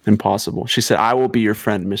 Impossible. She said, "I will be your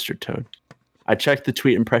friend, Mr. Toad." I checked the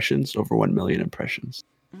tweet impressions. Over 1 million impressions.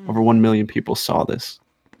 Over 1 million people saw this.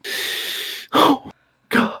 Oh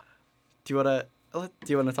God. Do you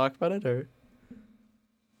wanna talk about it or?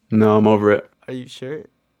 No, I'm over it. Are you sure?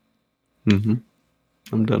 Mm-hmm.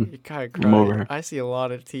 I'm done. You're kind of crying. I'm over her. I see a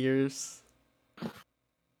lot of tears.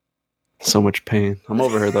 So much pain. I'm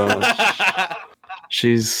over her though.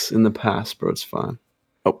 She's in the past, bro. It's fine.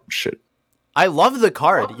 Oh shit. I love the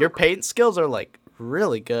card. Your paint skills are like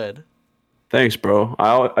really good. Thanks, bro.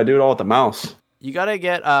 I do it all with the mouse. You gotta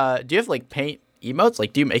get. Do you have like paint emotes?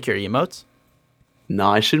 Like, do you make your emotes? No,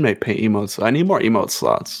 I should make paint emotes. I need more emote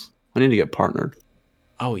slots. I need to get partnered.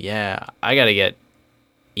 Oh yeah, I gotta get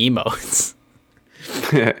emotes.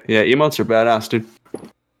 yeah, emotes are badass, dude.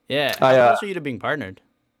 Yeah, how close are you to being partnered?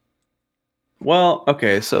 Well,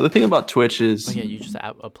 okay, so the thing about Twitch is... Oh yeah, you just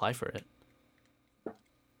apply for it.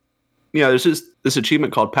 Yeah, there's this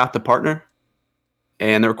achievement called Path to Partner.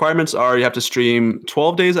 And the requirements are you have to stream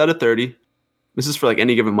 12 days out of 30. This is for like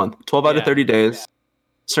any given month. 12 out of 30 days.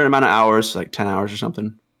 Certain amount of hours, like 10 hours or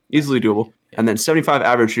something. Easily doable. Yeah. And then 75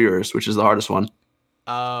 average viewers, which is the hardest one.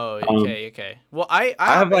 Oh, okay. Well, I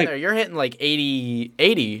have like, there. You're hitting like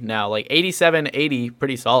 80 now, like 87, 80,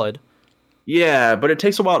 pretty solid. Yeah, but it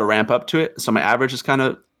takes a while to ramp up to it. So my average is kind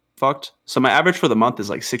of fucked. So my average for the month is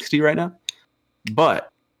like 60 right now. But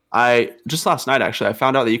just last night, actually, I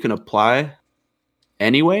found out that you can apply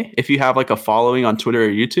anyway if you have like a following on Twitter or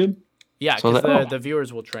YouTube. Yeah, because so the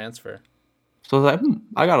viewers will transfer. So I was like,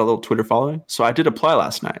 I got a little Twitter following. So I did apply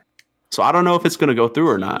last night. So I don't know if it's going to go through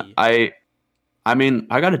or not. I mean,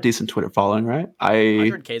 I got a decent Twitter following, right?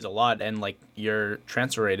 100K is a lot, and like your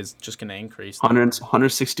transfer rate is just going to increase.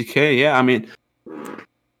 160K, yeah. I mean,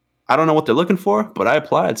 I don't know what they're looking for, but I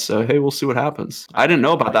applied, so hey, we'll see what happens. I didn't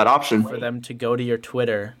know about that option. For them to go to your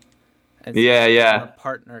Twitter. And yeah.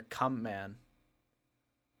 Partner, come man.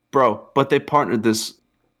 Bro, but they partnered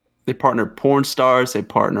porn stars, they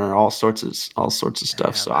partner all sorts of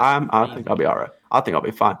stuff. So I think I'll be all right. I think I'll be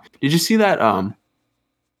fine. Did you see that?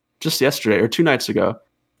 Just yesterday or 2 nights ago,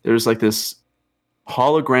 there was like this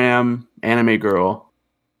hologram anime girl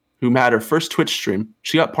who had her first Twitch stream.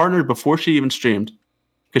 She got partnered before she even streamed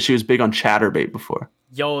because she was big on Chatterbait before.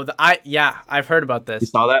 Yo, I've heard about this. You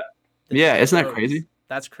saw that? Yeah, isn't that crazy?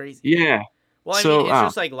 That's crazy. Yeah. Well, I mean, it's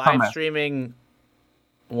just like live streaming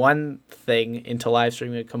one thing into live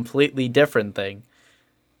streaming a completely different thing.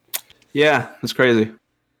 Yeah, it's crazy.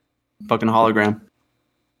 Fucking hologram.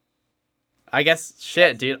 I guess,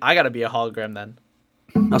 shit, dude. I gotta be a hologram then.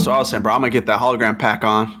 That's what I was saying, bro. I'm gonna get that hologram pack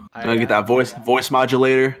on. I'm gonna get that voice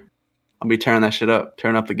modulator. I'll be tearing that shit up.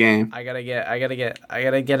 Tearing up the game. I gotta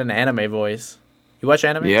get an anime voice. You watch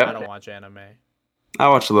anime? Yeah. I don't watch anime. I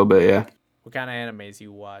watch a little bit, yeah. What kind of animes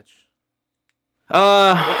you watch?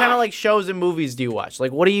 What kind of like shows and movies do you watch?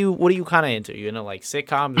 Like, what are you kind of into? You know, like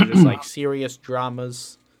sitcoms or just like serious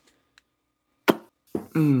dramas?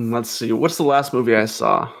 Let's see. What's the last movie I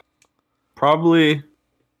saw? Probably.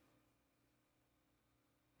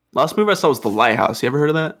 Last movie I saw was The Lighthouse. You ever heard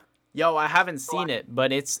of that? Yo, I haven't seen it,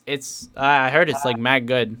 but it's. I heard it's like mad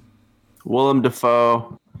good. Willem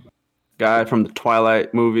Dafoe, guy from the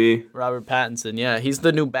Twilight movie. Robert Pattinson, yeah, he's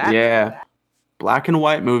the new Batman. Yeah, black and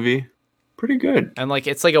white movie, pretty good. And like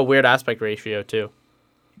it's like a weird aspect ratio too.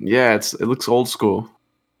 Yeah, it looks old school,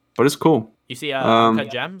 but it's cool. You see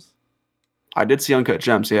Uncut Gems? I did see Uncut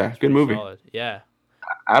Gems. Yeah, good movie. Solid. Yeah.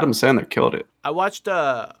 Adam Sandler killed it. I watched.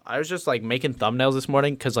 I was just like making thumbnails this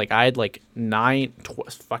morning because like I had like 12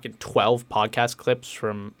 podcast clips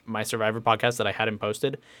from my Survivor podcast that I hadn't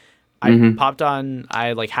posted. I popped on. I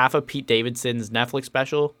had like half of Pete Davidson's Netflix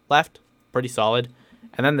special left, pretty solid,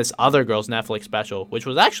 and then this other girl's Netflix special, which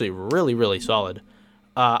was actually really really solid.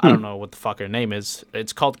 I don't know what the fuck her name is.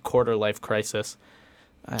 It's called Quarter Life Crisis.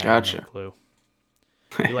 Gotcha. No clue.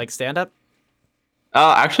 You like stand up?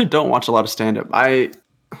 I actually don't watch a lot of stand up.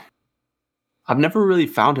 I've never really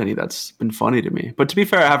found any that's been funny to me. But to be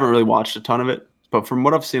fair, I haven't really watched a ton of it. But from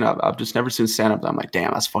what I've seen, I've just never seen stand-up that I'm like,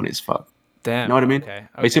 damn, that's funny as fuck. Damn. You know what I mean? Okay.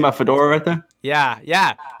 You see my fedora right there? Yeah.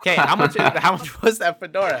 Okay, how much was that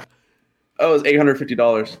fedora? Oh, it was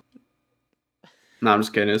 $850. No, I'm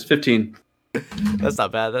just kidding. It was $15. That's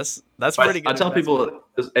not bad. That's pretty good. I tell people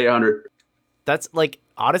it's $800. That's like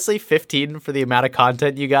honestly $15 for the amount of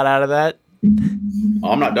content you got out of that.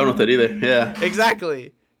 Oh, I'm not done with it either. Yeah.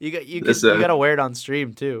 Exactly. You gotta wear it on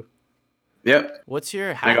stream too. Yep. What's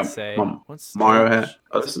your hat say? What's Mario hat?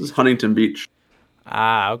 Oh, this is Huntington Beach.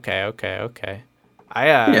 Ah, okay.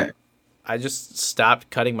 I just stopped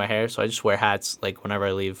cutting my hair, so I just wear hats like whenever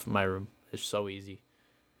I leave my room. It's so easy.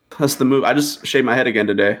 That's the move. I just shaved my head again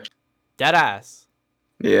today. Deadass.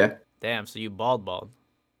 Yeah. Damn. So you bald.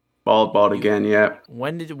 Bald again. Yeah.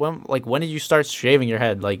 When did you start shaving your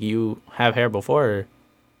head? Like you have hair before? Or?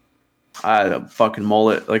 I had a fucking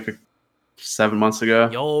mullet like 7 months ago.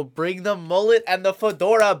 Yo, bring the mullet and the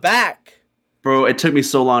fedora back. Bro, it took me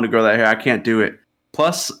so long to grow that hair. I can't do it.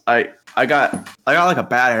 Plus, I got like a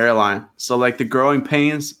bad hairline. So like the growing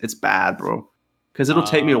pains, it's bad, bro. Because it'll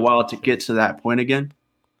take me a while to get to that point again.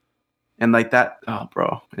 And like that, oh,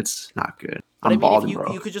 bro, it's not good. I'm balding,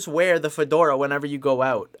 bro. You could just wear the fedora whenever you go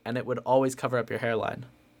out, and it would always cover up your hairline.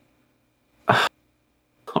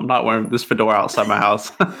 I'm not wearing this fedora outside my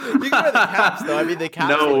house. You can wear the caps, though. I mean, the caps.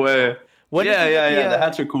 No way. Yeah. The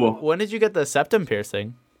hats are cool. When did you get the septum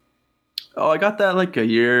piercing? Oh, I got that like a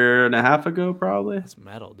year and a half ago, probably. It's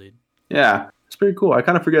metal, dude. Yeah, it's pretty cool. I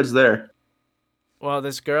kind of forget it's there. Well,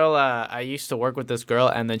 this girl, I used to work with this girl,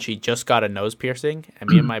 and then she just got a nose piercing, and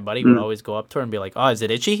me and my buddy would always go up to her and be like, "Oh, is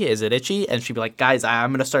it itchy? Is it itchy?" And she'd be like, "Guys,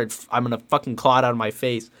 I'm gonna fucking claw it out of my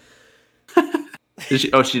face." She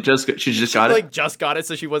just got it. Like just got it,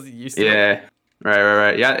 so she wasn't used to it. Yeah,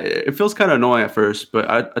 right. Yeah, it feels kind of annoying at first, but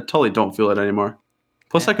I totally don't feel it anymore.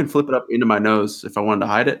 Plus, I can flip it up into my nose if I wanted to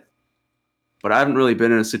hide it. But I haven't really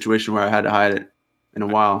been in a situation where I had to hide it in a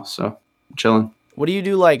while, so I'm chilling. What do you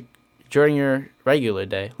do like during your regular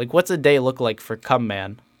day? Like, what's a day look like for Cum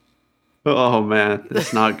Man? Oh man,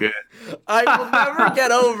 it's not good. I will never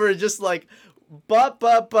get over just like,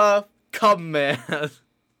 Cum Man.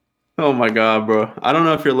 Oh my god, bro! I don't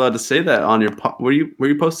know if you're allowed to say that on your where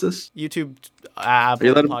you post this? YouTube,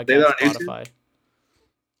 Apple, podcast, Spotify. Are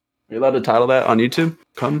you allowed to title that on YouTube?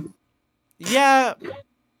 Cum? Yeah.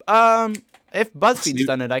 If BuzzFeed's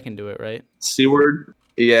done it, I can do it, right? C word?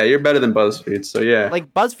 Yeah, you're better than BuzzFeed, so yeah.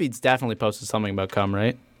 Like, BuzzFeed's definitely posted something about cum,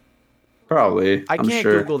 right? Probably. I can't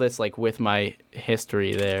Google this, like, with my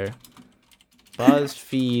history there.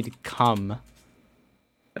 BuzzFeed cum.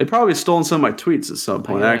 They probably stolen some of my tweets at some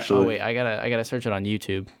point, actually. Oh, wait, I gotta search it on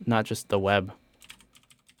YouTube, not just the web.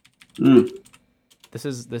 This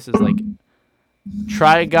is like,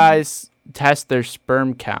 try guys test their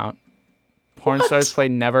sperm count. Porn stars play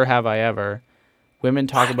Never Have I Ever. Women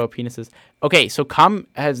talk about penises. Okay, so cum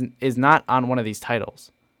is not on one of these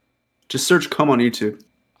titles. Just search cum on YouTube.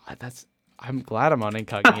 I'm glad I'm on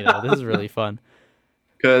incognito. This is really fun.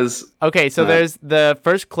 Okay, so there's the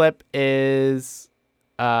first clip is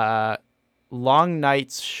Long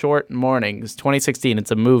Nights, Short Mornings, 2016.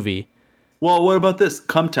 It's a movie. Well, what about this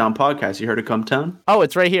Cumtown podcast? You heard of Cumtown? Oh,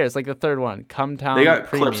 it's right here. It's like the third one. Cumtown. They got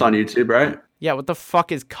Premium. Clips on YouTube, right? Yeah, what the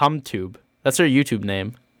fuck is Cumtube? That's their YouTube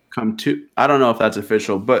name. Cumtube. I don't know if that's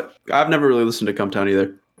official, but I've never really listened to Cumtown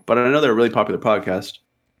either. But I know they're a really popular podcast.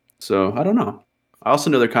 So, I don't know. I also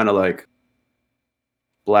know they're kind of like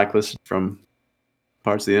blacklisted from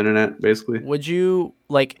parts of the internet, basically. Would you,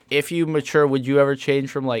 like, if you mature, would you ever change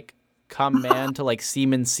from, like, Cum Man to, like,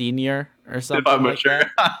 Seaman Senior or something? If I'm mature.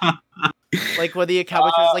 Like, when the account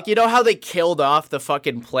was like, you know how they killed off the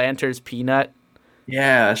fucking Planters peanut?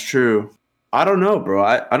 Yeah, that's true. I don't know, bro.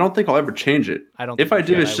 I don't think I'll ever change it. If I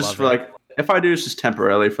do, it's just for like. If I do, it's just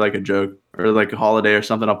temporarily for like a joke or like a holiday or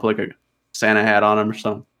something. I'll put like a Santa hat on him or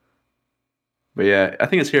something. But yeah, I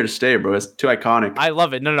think it's here to stay, bro. It's too iconic. I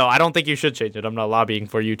love it. No, I don't think you should change it. I'm not lobbying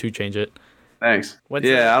for you to change it. Thanks. I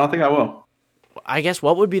don't think I will. I guess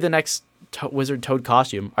what would be the next Wizard Toad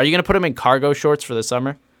costume? Are you gonna put him in cargo shorts for the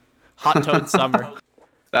summer? Hot Toad summer.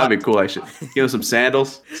 That'd be cool, actually. Give him some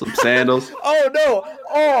sandals. Oh, no.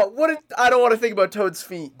 Oh, I don't want to think about Toad's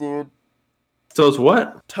feet, dude. Toad's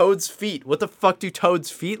what? Toad's feet. What the fuck do Toad's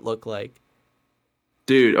feet look like?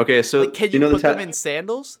 Dude, okay, so... Like, can you put them in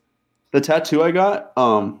sandals? The tattoo I got,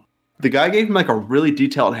 the guy gave him, like, a really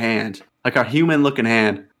detailed hand. Like, a human-looking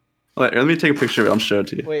hand. Let me take a picture of it. I'll show it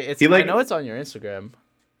to you. Wait, I know it's on your Instagram.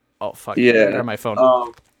 Oh, fuck. Yeah. Grab my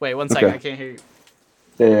phone. Wait, 1 second. Okay. I can't hear you.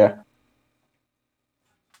 Yeah.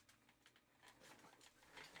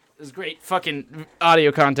 This is great fucking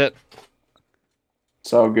audio content.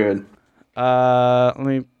 So good. Let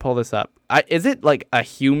me pull this up. Is it like a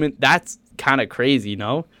human? That's kind of crazy,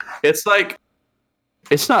 no? It's like,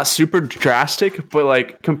 it's not super drastic, but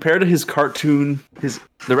like compared to his cartoon,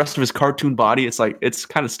 the rest of his cartoon body, it's like, it's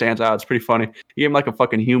kind of stands out. It's pretty funny. He gave him like a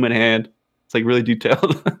fucking human hand. It's like really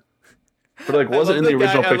detailed. But like, wasn't in the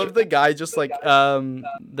original picture. I love the guy just like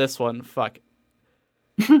this one. Fuck.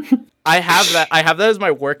 I have that as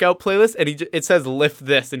my workout playlist, and it says lift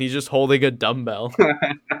this, and he's just holding a dumbbell.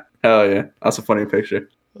 Hell yeah, that's a funny picture.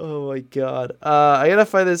 Oh my god. I gotta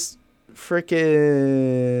find this freaking.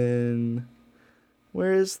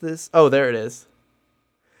 Where is this? Oh, there it is.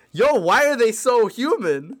 Yo, why are they so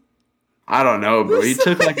human? I don't know, bro. He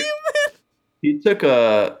took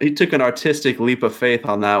an artistic leap of faith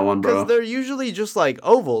on that one, bro. Because they're usually just like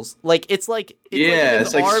ovals. Like it's like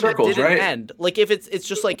it's like circles, right? End. Like if it's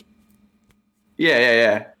just like.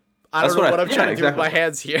 Yeah. I don't know what I'm trying to do with my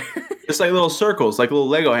hands here. It's like little circles, like little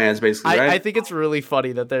Lego hands, basically, right? I think it's really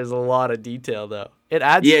funny that there's a lot of detail, though. It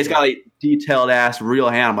adds. Yeah, it's got like detailed ass real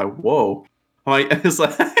hand. I'm like, whoa. I'm like, it's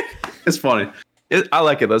like, it's funny. I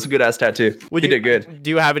like it. That's a good ass tattoo. You did good. Do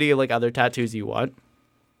you have any like other tattoos you want?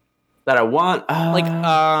 That I want?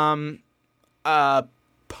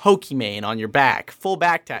 Pokimane on your back, full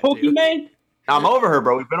back tattoo. Pokimane? I'm over her,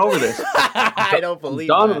 bro. We've been over this. I don't believe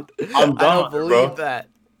that. I'm done. I don't believe that.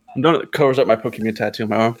 I'm done. It covers up my Pokemon tattoo on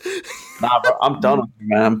my arm. Nah, bro. I'm done with her,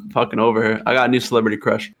 man. I'm fucking over her. I got a new celebrity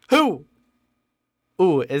crush. Who?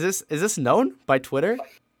 Ooh, is this known by Twitter?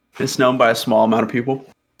 It's known by a small amount of people.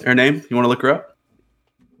 Her name? You want to look her up?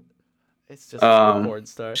 It's just a porn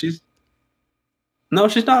star. No,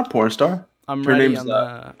 she's not a porn star. I'm ready on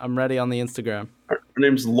the Instagram. Her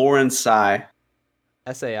name's Lauren Tsai.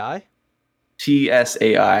 SAI?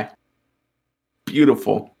 TSAI.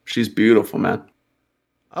 Beautiful. She's beautiful, man.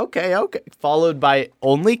 Okay. Followed by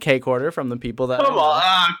only K-Quarter from the people that. Come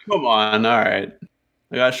on. All right.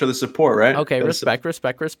 I gotta show the support, right? Okay, respect.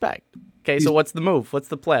 Okay, so what's the move? What's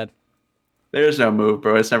the plan? There's no move,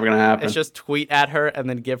 bro. It's never gonna happen. It's just tweet at her and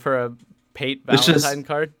then give her a Pate Valentine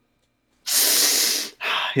card.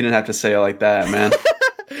 He didn't have to say it like that, man.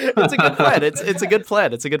 It's a good plan. It's a good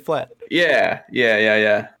plan. It's a good plan. Yeah.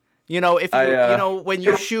 You know, if you when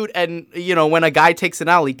you shoot and when a guy takes an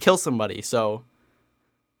L, he kills somebody. So.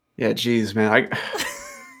 Yeah, geez, man.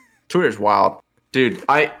 Twitter's wild, dude.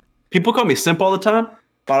 People call me simp all the time,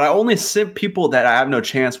 but I only simp people that I have no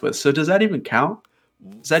chance with. So does that even count?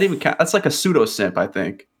 That's like a pseudo simp, I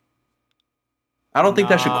think. I don't think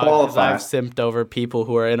that should qualify. I've simped over people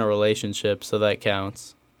who are in a relationship, so that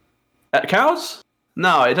counts. That counts?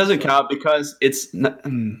 No, it doesn't count because it's not,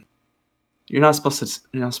 you're not supposed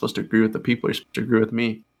to agree with the people. You're supposed to agree with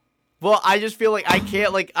me. Well, I just feel like I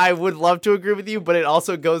can't. Like, I would love to agree with you, but it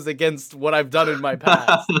also goes against what I've done in my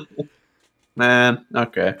past. Man,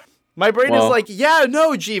 okay. My brain is like, yeah,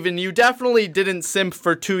 no, Jeevan, you definitely didn't simp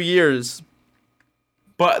for 2 years.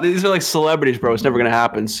 But these are like celebrities, bro. It's never gonna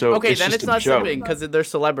happen. So okay, then it's not simping because they're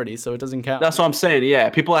celebrities, so it doesn't count. That's what I'm saying. Yeah,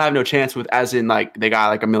 people I have no chance with, as in like they got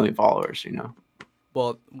like 1 million followers.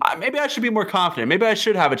 Well, maybe I should be more confident. Maybe I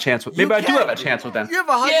should have a chance with. Maybe I do have a chance with them. You have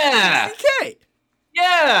 160K.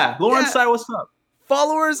 Yeah, Lauren Tsai, what's up?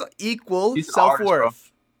 Followers equal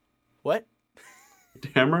self-worth. What?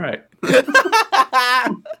 Damn right.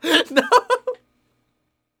 No.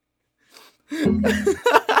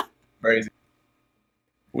 Crazy.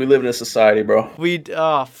 We live in a society, bro.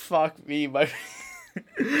 Fuck me. My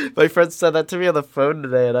friend said that to me on the phone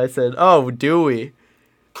today, and I said, "Oh, do we?"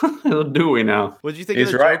 Do we now? What did you think of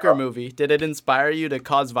the Joker movie? Did it inspire you to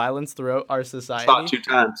cause violence throughout our society? Saw it 2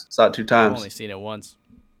 times. I've only seen it once.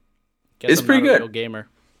 Guess it's I'm pretty not a good. real gamer.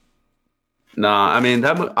 Nah, I mean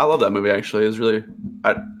I love that movie. Actually, it was really.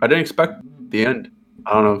 I didn't expect the end.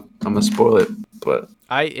 I don't know if I'm gonna spoil it, but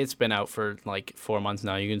it's been out for like 4 months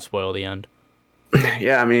now. You can spoil the end.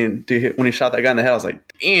 Yeah, I mean, dude, when he shot that guy in the head, I was like,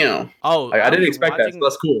 damn. Oh, I didn't expect that. So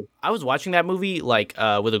that's cool. I was watching that movie like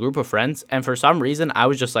with a group of friends, and for some reason, I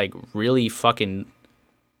was just like really fucking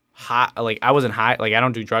hot. Like I wasn't high. Like I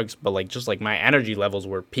don't do drugs, but like just like my energy levels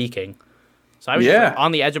were peaking. So I was just like,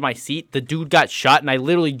 on the edge of my seat. The dude got shot, and I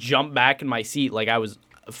literally jumped back in my seat like I was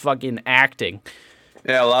fucking acting.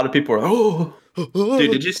 Yeah, a lot of people are.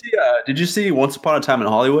 Dude, did you see Once Upon a Time in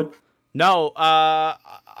Hollywood? No,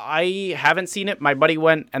 I haven't seen it. My buddy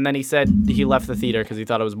went, and then he said he left the theater because he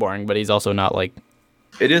thought it was boring, but he's also not like...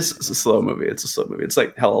 It's a slow movie. It's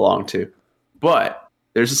like hella long, too. But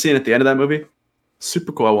there's a scene at the end of that movie.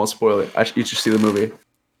 Super cool. I won't spoil it. You should see the movie.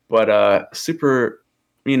 But super,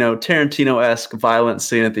 Tarantino-esque violent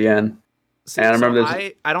scene at the end.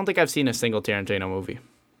 I don't think I've seen a single Tarantino movie.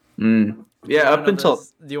 Yeah, up until...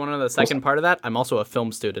 Do you want to know the second part of that? I'm also a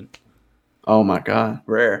film student. Oh my God,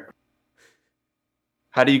 rare.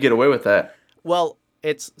 How do you get away with that? Well,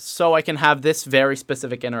 it's so I can have this very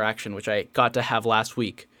specific interaction, which I got to have last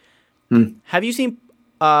week. Have you seen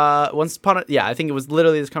Once Upon a... Yeah, I think it was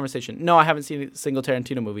literally this conversation. No, I haven't seen a single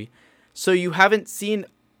Tarantino movie. So you haven't seen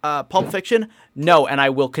Pulp Fiction? No, and I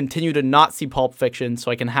will continue to not see Pulp Fiction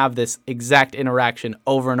so I can have this exact interaction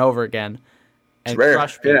over and over again and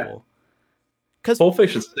crush people. Because Pulp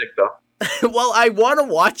Fiction's sick, though. Well, I want to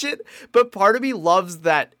watch it, but part of me loves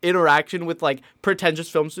that interaction with, like, pretentious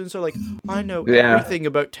film students. Are like, I know everything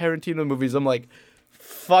about Tarantino movies. I'm like,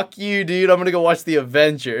 fuck you, dude. I'm going to go watch The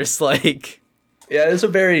Avengers. Like... Yeah, that's a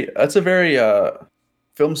very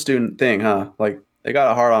film student thing, huh? Like, they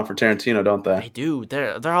got a hard on for Tarantino, don't they? They do.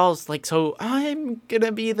 They're all like, so I'm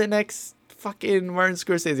gonna be the next fucking Martin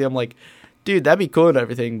Scorsese. I'm like, dude, that'd be cool and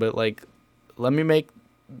everything, but like, let me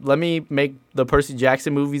make the Percy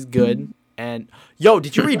Jackson movies good. And yo,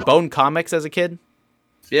 did you read Bone Comics as a kid?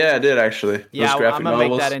 Yeah, I did actually. Yeah, I'm gonna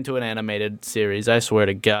make that into an animated series. I swear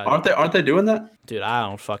to God. Aren't they doing that? Dude, I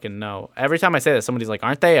don't fucking know. Every time I say that, somebody's like,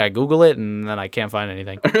 "Aren't they?" I Google it, and then I can't find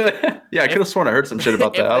anything. Yeah, I could have sworn I heard some shit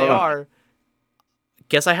about that. If they are,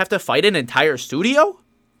 guess I have to fight an entire studio?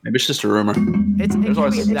 Maybe it's just a rumor. It can't be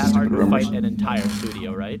that hard to fight an entire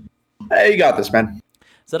studio, right? Hey, you got this, man.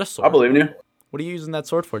 Is that a sword? I believe in you. What are you using that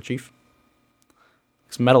sword for, Chief?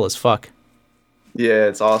 It's metal as fuck. Yeah,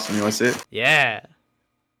 it's awesome. You want to see it? Yeah.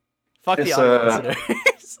 Fuck the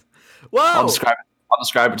listeners. Whoa! I'll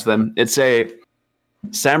describe it to them. It's a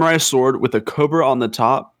samurai sword with a cobra on the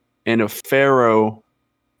top and a pharaoh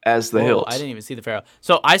as the hilt. I didn't even see the pharaoh.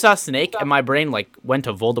 So I saw Snake and my brain like went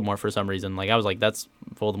to Voldemort for some reason. Like I was like, that's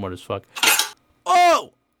Voldemort as fuck.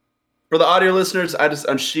 Oh! For the audio listeners, I just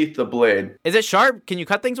unsheathed the blade. Is it sharp? Can you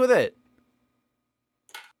cut things with it?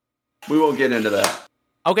 We won't get into that.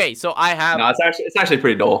 Okay, so I have... No, it's actually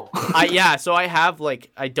pretty dull. So I have,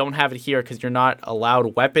 like... I don't have it here because you're not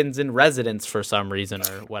allowed weapons in residence for some reason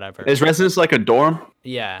or whatever. Is residence like a dorm?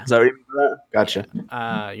 Yeah. Is that what you mean for that?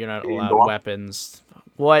 Gotcha. You're not allowed weapons.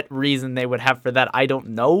 What reason they would have for that, I don't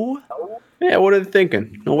know. Yeah, what are they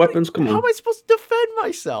thinking? No weapons? Come on. How am I supposed to defend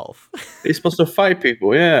myself? You're supposed to fight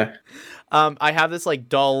people, yeah. I have this, like,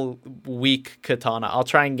 dull, weak katana. I'll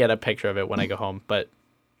try and get a picture of it when I go home, but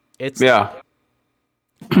it's... Yeah.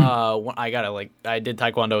 I got it. Like I did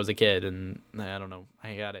taekwondo as a kid, and I don't know,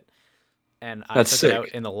 I got it. And I took it out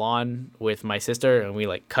in the lawn with my sister, and we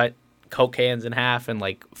like cut Coke cans in half and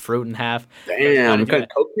like fruit in half. Damn, cut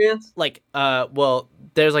Coke cans? Like, well,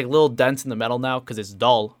 there's like little dents in the metal now because it's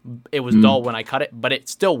dull. It was dull when I cut it, but it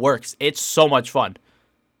still works. It's so much fun.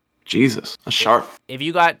 Jesus, that's sharp. If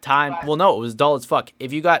you got time, well, no, it was dull as fuck.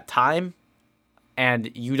 If you got time,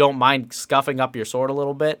 and you don't mind scuffing up your sword a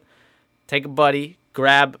little bit, take a buddy.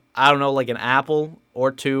 Grab, I don't know, like an apple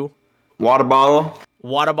or two. Water bottle.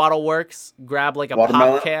 Water bottle works. Grab like a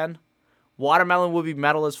pop can. Watermelon would be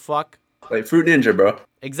metal as fuck. Like Fruit Ninja, bro.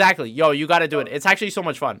 Exactly. Yo, you got to do it. It's actually so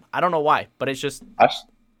much fun. I don't know why, but it's just...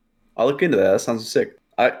 I'll look into that. That sounds sick.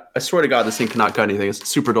 I swear to God, this thing cannot cut anything. It's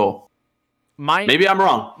super dull. Maybe I'm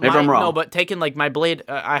wrong. I'm wrong. No, but taking like my blade,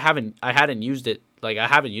 I hadn't used it. Like I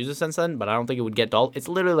haven't used it since then, but I don't think it would get dull. It's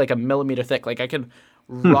literally like a millimeter thick. Like I could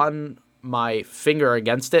run my finger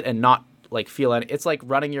against it and not like feel any. It's like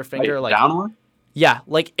running your finger like downward. Yeah,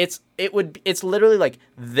 like it's literally like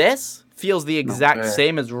this feels the exact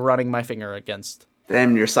same as running my finger against.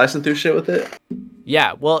 Damn, you're slicing through shit with it.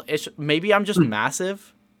 Yeah, well, maybe I'm just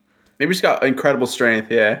massive. Maybe it's got incredible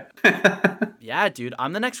strength. Yeah. Yeah, dude,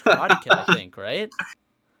 I'm the next Karate Kid, I think, right?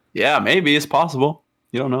 Yeah, maybe it's possible.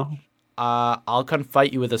 You don't know. I'll come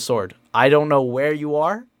fight you with a sword. I don't know where you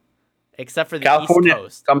are. Except for the California, East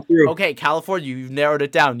Coast. Come through. Okay, California, you've narrowed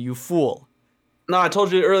it down, you fool. No, I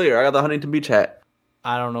told you earlier. I got the Huntington Beach hat.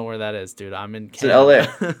 I don't know where that is, dude. I'm in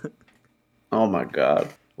Canada. It's in LA. Oh my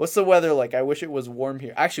God. What's the weather like? I wish it was warm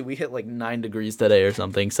here. Actually, we hit like 9 degrees today or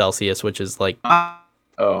something Celsius, which is like...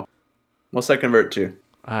 Oh. What's that convert to?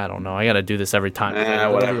 I don't know. I got to do this every time.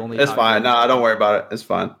 Whatever. It's fine. No, don't worry about it. It's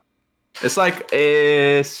fine. It's like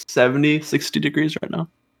 70, 60 degrees right now.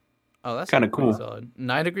 Oh, that's kind of cool. Solid.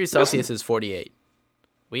 9 degrees Celsius is 48.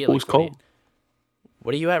 We like cold.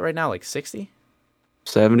 What are you at right now? Like 60?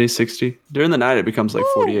 70, 60. During the night, it becomes like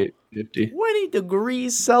 48, 50. 20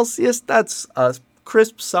 degrees Celsius? That's a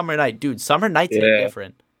crisp summer night. Dude, summer nights are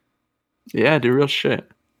different. Yeah, do real shit.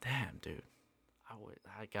 Damn, dude.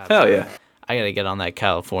 Hell yeah. I got to get on that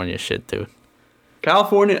California shit, dude.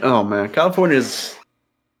 California? Oh, man. California's...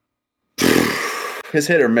 It's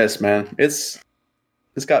hit or miss, man. It's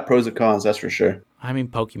got pros and cons, that's for sure. I mean,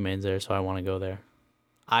 Pokemon's there, so I want to go there.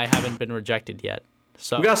 I haven't been rejected yet.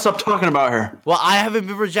 So we gotta stop talking about her. Well, I haven't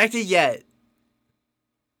been rejected yet.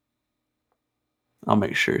 I'll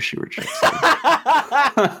make sure she rejects you. I'm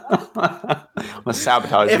gonna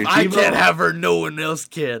sabotage you. If I can't have her, no one else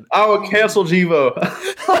can. I will cancel Jivo.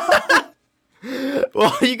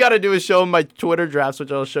 Well, all you gotta do is show him my Twitter drafts,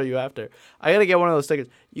 which I'll show you after. I gotta get one of those stickers.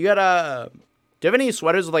 You gotta. Do you have any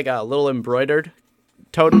sweaters with like a little embroidered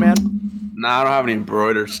Toad Man? Nah, I don't have any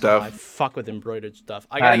embroidered stuff. I fuck with embroidered stuff.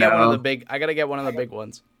 I gotta get one of the big. I gotta get one of the big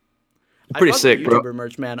ones. Pretty sick, YouTuber bro.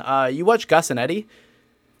 Merch, man. You watch Gus and Eddie?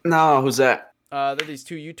 No, who's that? They're these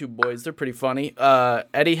two YouTube boys. They're pretty funny.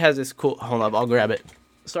 Eddie has this cool. Hold up, I'll grab it.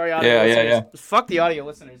 Sorry, audio listeners. Yeah. Fuck the audio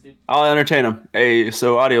listeners, dude. I'll entertain them. Hey,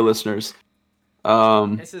 so audio listeners.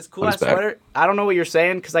 This is cool ass sweater. I don't know what you're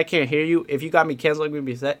saying because I can't hear you. If you got me canceled, I'm gonna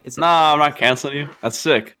be set. Nah, I'm not canceling you. That's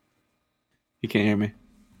sick. You can't hear me.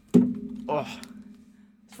 Oh,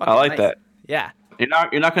 I like that. Yeah. You're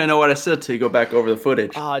not gonna know what I said till you go back over the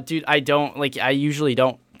footage. Dude, I don't like. I usually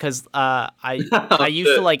don't. Because I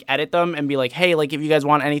used to like edit them and be like, hey, like if you guys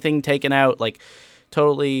want anything taken out, like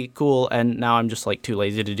totally cool. And now I'm just like too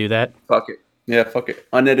lazy to do that. Fuck it. Yeah, fuck it.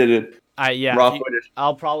 Unedited. Raw footage.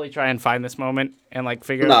 I'll probably try and find this moment and like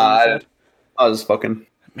figure out what you said. I was fucking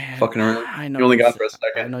around. I know you only got for a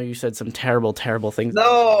second. I know you said some terrible, terrible things.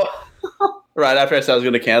 No. Right after I said I was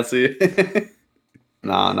gonna cancel you.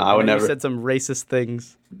 Nah, I would never. You said some racist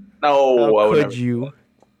things. No, How could you?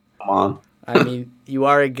 Come on. I mean, you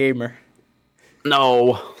are a gamer.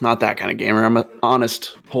 No, not that kind of gamer. I'm an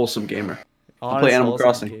honest, wholesome gamer. I play Animal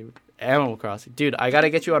Crossing. Gamer. Animal Crossing. Dude, I gotta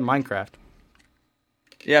get you on Minecraft.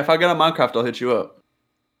 Yeah, if I get on Minecraft, I'll hit you up.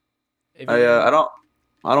 I don't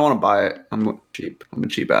want to buy it. I'm cheap. I'm a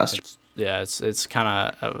cheap bastard. It's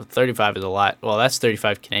kind of 35 is a lot. Well, that's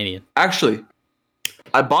 35 Canadian. Actually,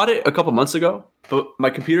 I bought it a couple months ago, but my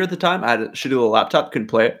computer at the time, I had a shitty little laptop, couldn't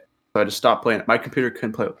play it. So I just stopped playing it. My computer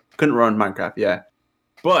couldn't run Minecraft, yeah.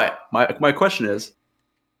 But my question is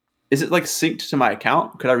it like synced to my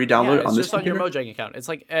account? Could I re-download it on this computer? It's just on your Mojang account. It's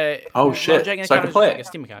like oh shit! Mojang so I can play it. Like a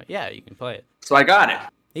Steam account. Yeah, you can play it. So I got it.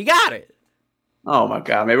 You got it. Oh my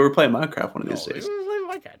god! Maybe we're playing Minecraft one of these days. We're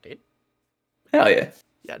playing Minecraft, dude. Hell yeah!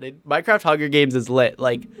 Yeah, dude. Minecraft Hunger Games is lit.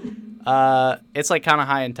 Like, it's like kind of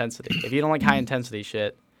high intensity. If you don't like high intensity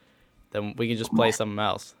shit, then we can just play something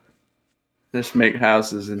else. Just make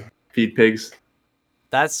houses and feed pigs.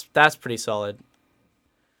 That's pretty solid.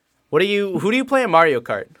 Who do you play in Mario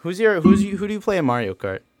Kart? Who do you play in Mario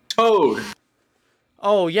Kart? Toad.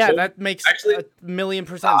 Oh yeah, Toad. That makes a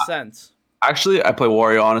million% sense. Actually, I play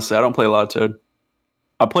Wario. Honestly, I don't play a lot of Toad.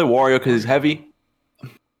 I play Wario because he's heavy.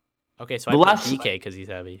 Okay, so I play DK because he's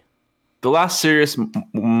heavy. The last serious. I'll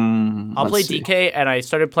play DK, and I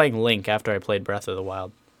started playing Link after I played Breath of the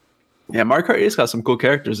Wild. Yeah, Mario Kart 8's got some cool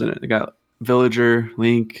characters in it. They got Villager,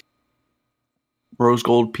 Link, Rose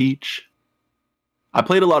Gold, Peach. I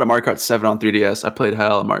played a lot of Mario Kart 7 on 3DS. I played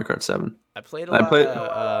hell at Mario Kart 7. I played a lot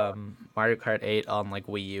of Mario Kart 8 on like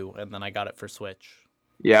Wii U, and then I got it for Switch.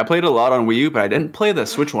 Yeah, I played a lot on Wii U, but I didn't play the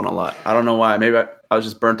Switch one a lot. I don't know why. Maybe I was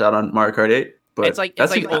just burnt out on Mario Kart 8. But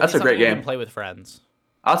that's a great game. You can play with friends.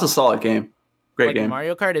 That's a solid game. Great game.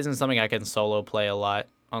 Mario Kart isn't something I can solo play a lot,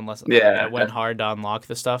 unless I went hard to unlock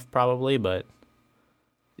the stuff, probably. But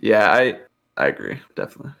yeah, I agree,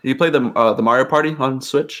 definitely. You play the Mario Party on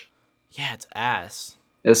Switch? Yeah, it's ass.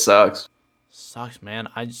 It sucks. Sucks, man.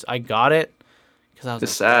 I got it because I was.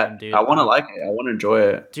 It's sad, dude. I want to like it. I want to enjoy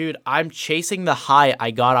it, dude. I'm chasing the high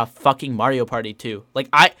I got off fucking Mario Party 2. Like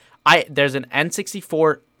there's an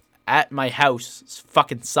N64 at my house,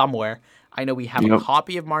 fucking somewhere. I know we have a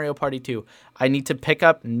copy of Mario Party 2. I need to pick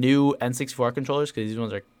up new N64 controllers because these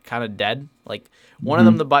ones are kind of dead. Like one of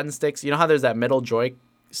them, the button sticks. You know how there's that middle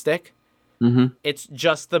joystick? Mm-hmm. It's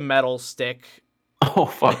just the metal stick. Oh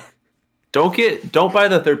fuck! Don't buy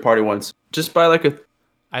the third party ones. Just buy like a.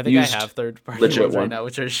 I think I have third party ones right now,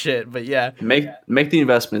 which are shit. But yeah, make the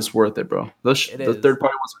investment. It's worth it, bro. The third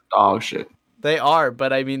party ones are dog shit. They are,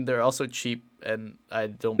 but I mean they're also cheap, and I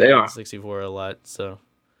don't play 64 a lot, so.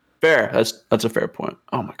 Fair. That's a fair point.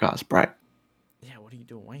 Oh my god, it's bright. Yeah, what are you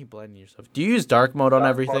doing? Why are you blinding yourself? Do you use dark mode on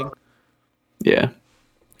everything? Yeah.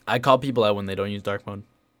 I call people out when they don't use dark mode.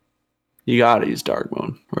 You gotta use dark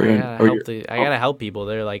mode. I gotta help people.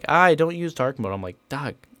 They're like, I don't use dark mode. I'm like,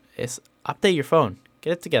 dog, update your phone.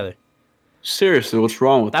 Get it together. Seriously, what's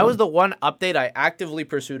wrong with that? That was the one update I actively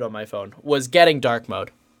pursued on my phone, was getting dark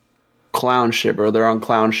mode. Clown shit, bro. They're on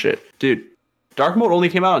clown shit. Dude, dark mode only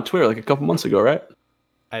came out on Twitter like a couple months ago, right?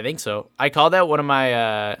 I think so. I called out one of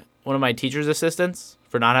my teacher's assistants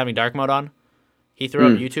for not having dark mode on. He threw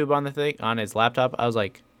up YouTube on the thing on his laptop. I was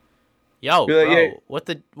like, Yo, bro, yeah.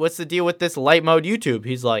 What's the deal with this light mode YouTube?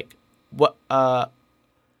 He's like, what?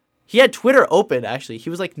 He had Twitter open, actually. He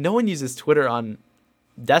was like, no one uses Twitter on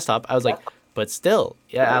desktop. I was like, but still,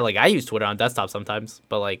 yeah, like I use Twitter on desktop sometimes,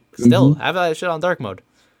 but like still have that shit on dark mode.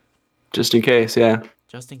 Just in case, yeah.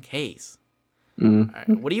 Just in case. All right.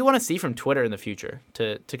 What do you want to see from Twitter in the future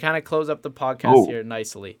to kind of close up the podcast here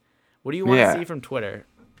nicely? What do you want to see from Twitter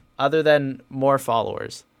other than more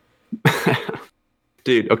followers?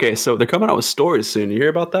 Dude, okay, so they're coming out with stories soon. You hear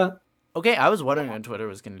about that? Okay, I was wondering when Twitter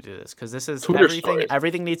was going to do this because this is Twitter everything. Stories.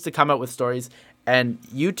 Everything needs to come out with stories, and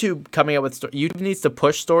YouTube coming out with YouTube needs to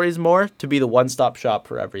push stories more to be the one-stop shop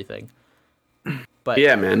for everything. But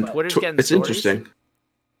yeah, man, Twitter's getting it's stories. Interesting.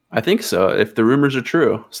 I think so. If the rumors are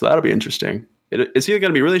true, so that'll be interesting. It's either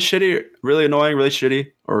going to be really shitty, really annoying, really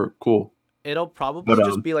shitty, or cool. It'll probably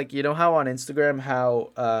just be like, you know how on Instagram, how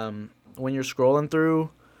when you're scrolling through,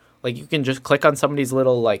 like you can just click on somebody's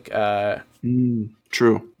little like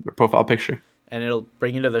true, their profile picture, and it'll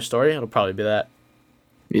bring you to their story. It'll probably be that.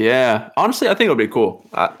 Yeah, honestly, I think it'll be cool.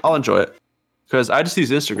 I'll enjoy it because I just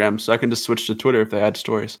use Instagram, so I can just switch to Twitter if they add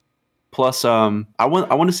stories. Plus, I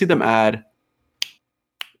want to see them add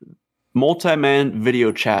multi-man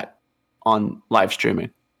video chat on live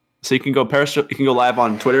streaming. So you can go Periscope, you can go live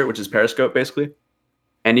on Twitter, which is Periscope basically,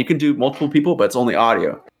 and you can do multiple people, but it's only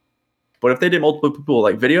audio. But if they did multiple people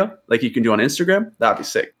like video, like you can do on Instagram, that'd be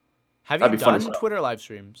sick. Have you done Twitter live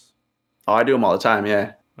streams? Oh, I do them all the time.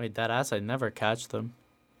 Yeah. Wait, that ass! I never catch them.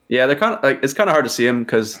 Yeah, they're kind of like it's kind of hard to see them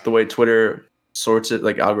because the way Twitter sorts it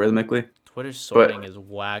like algorithmically. Twitter sorting is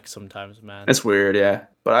whack sometimes, man. It's weird, yeah.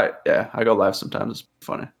 But I go live sometimes. It's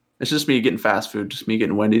funny. It's just me getting fast food, just me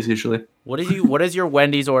getting Wendy's usually. What is your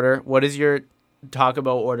Wendy's order? What is your Taco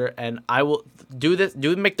Bell order? And I will do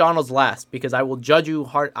McDonald's last because I will judge you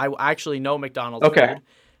hard. I actually know McDonald's food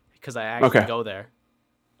because I actually go there.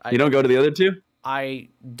 You don't go to the other two? I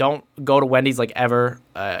don't go to Wendy's like ever.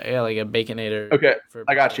 Like a Baconator. Okay,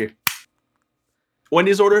 I got you.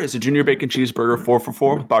 Wendy's order is a junior bacon cheeseburger 4 for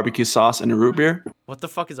 $4 with barbecue sauce and a root beer. What the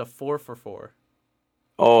fuck is a 4 for $4?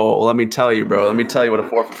 Oh, let me tell you, bro. Let me tell you what a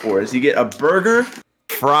 4 for $4 is. You get a burger,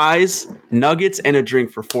 fries, nuggets, and a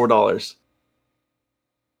drink for $4.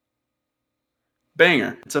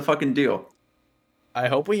 Banger. It's a fucking deal. I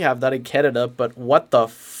hope we have that in Canada, but what the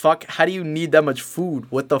fuck? How do you need that much food?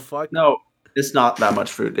 What the fuck? No, it's not that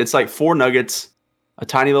much food. It's like 4 nuggets, a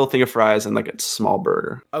tiny little thing of fries, and like a small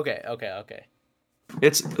burger. Okay.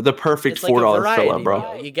 It's the perfect $4 fill up,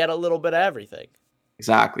 bro. You get a little bit of everything.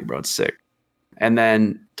 Exactly, bro. It's sick. And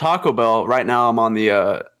then Taco Bell, right now I'm on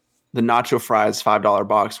the nacho fries $5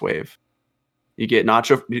 box wave. You get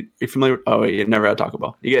nacho. You familiar? Oh wait, you've never had Taco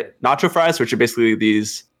Bell. You get nacho fries, which are basically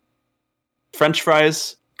these French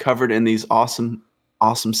fries covered in these awesome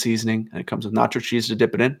seasoning, and it comes with nacho cheese to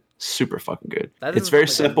dip it in. Super fucking good. It's very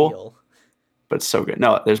simple, but it's so good.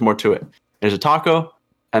 No, there's more to it. There's a taco,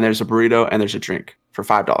 and there's a burrito, and there's a drink for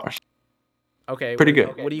 $5. Okay, pretty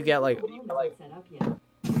good. What do you get like?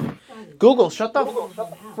 Google, shut the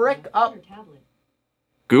frick up.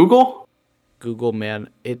 Google, man,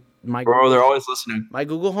 bro, they're always listening. My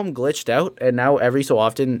Google Home glitched out, and now every so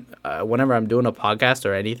often, whenever I'm doing a podcast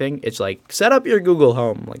or anything, it's like, set up your Google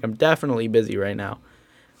Home. Like, I'm definitely busy right now.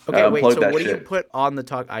 Okay, wait, so what do you put on the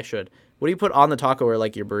taco? What do you put on the taco or,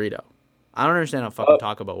 like, your burrito? I don't understand how fucking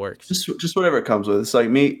Taco Bell works. Just whatever it comes with. It's like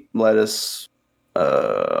meat, lettuce,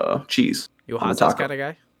 cheese. You a hot sauce kind of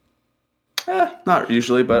guy? Not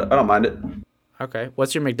usually, but I don't mind it. Okay.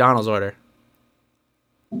 What's your McDonald's order?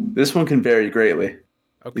 This one can vary greatly.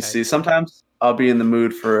 Okay. You see, sometimes I'll be in the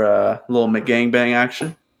mood for a little McGangbang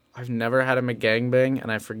action. I've never had a McGangbang,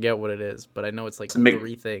 and I forget what it is, but I know it's like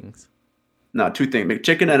 3 things. No, 2 things.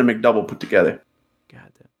 McChicken and a McDouble put together.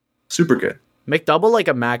 God damn. Super good. McDouble like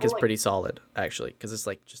a Mac is pretty solid, actually, because it's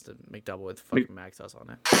like just a McDouble with fucking Mac sauce on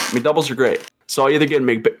it. McDoubles are great. So I'll either get a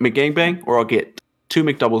McGangbang or I'll get 2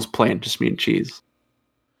 McDoubles plain, just meat and cheese.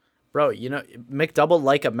 Bro, you know, McDouble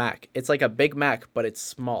like a Mac. It's like a Big Mac, but it's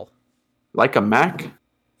small. Like a Mac?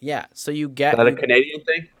 Yeah, so you get... Is that a Canadian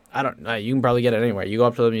thing? I don't know. You can probably get it anywhere. You go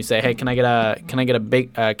up to them and you say, "Hey, can I get a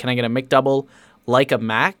McDouble like a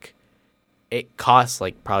Mac?" It costs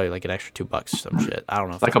like probably like an extra $2 or some shit. I don't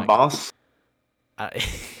know. If like a boss?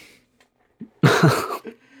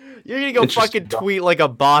 You're gonna go fucking tweet like a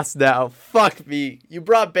boss now. Fuck me. You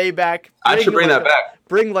brought Bay back. I should bring that back.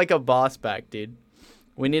 Bring like a boss back, dude.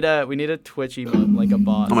 We need a Twitch emote like a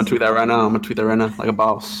boss. I'm gonna tweet that right now. Like a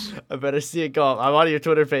boss. I better see it go up. I'm on your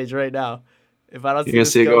Twitter page right now. If I don't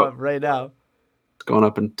see it go up right now. It's going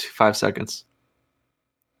up in 5 seconds.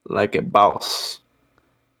 Like a boss.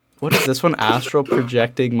 What is this one? Astral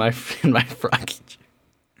projecting in my front.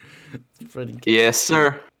 Yes,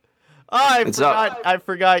 sir. Oh, I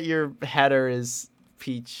forgot your header is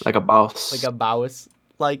peach. Like a boss.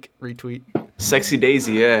 Like retweet. Sexy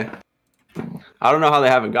Daisy, yeah. I don't know how they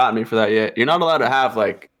haven't gotten me for that yet. You're not allowed to have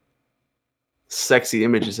like sexy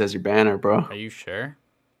images as your banner, bro. Are you sure?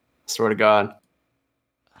 I swear to God.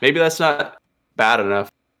 Maybe that's not bad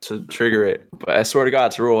enough to trigger it, but I swear to God,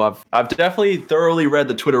 it's a rule. I've definitely thoroughly read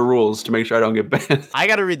the Twitter rules to make sure I don't get banned. I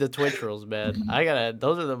gotta read the Twitch rules, man.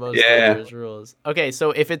 Those are the most dangerous rules. Okay, so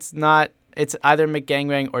if it's not, it's either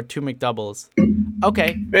McGangbang or 2 McDoubles.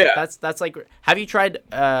 Okay, yeah. That's like. Have you tried?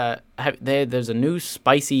 There's a new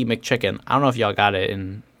spicy McChicken. I don't know if y'all got it.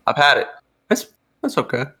 I've had it. That's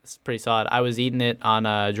okay. It's pretty solid. I was eating it on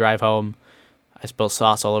a drive home. I spilled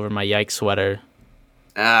sauce all over my Yikes sweater.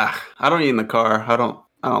 I don't eat in the car. I don't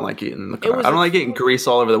like eating in the car. I don't like getting grease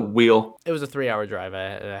all over the wheel. It was a 3-hour drive. I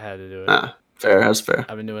had to do it. Fair. That's fair.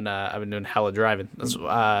 I've been doing hella driving.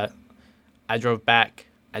 I drove back.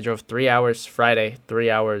 I drove 3 hours Friday,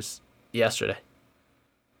 3 hours yesterday.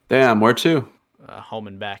 Damn, where to? Home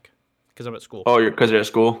and back, because I'm at school. Oh, you're at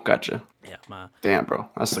school. Gotcha. Yeah. Damn, bro.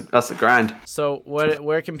 That's the grind. So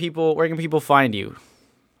where can people find you?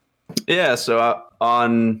 Yeah. So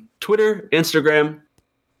on Twitter, Instagram,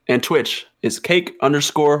 and Twitch is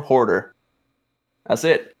cake_hoarder. That's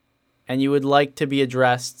it. And you would like to be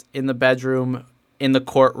addressed in the bedroom, in the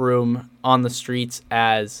courtroom, on the streets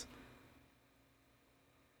as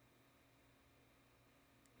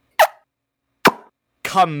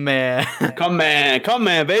Come man,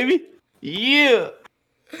 baby. Yeah.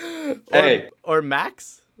 Or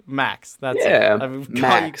Max. That's yeah. I've been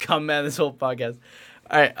calling you Come man this whole podcast.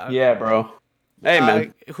 All right. Yeah, bro. Hey,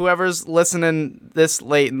 man. Whoever's listening this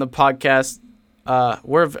late in the podcast,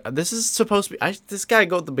 this is supposed to be. This gotta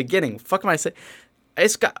go at the beginning. Fuck am I saying?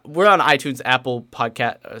 We're on iTunes, Apple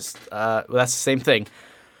Podcast. That's the same thing.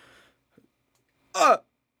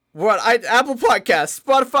 We're on Apple Podcasts,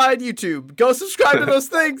 Spotify, and YouTube. Go subscribe to those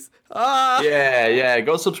things. Yeah.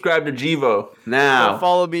 Go subscribe to Jivo now.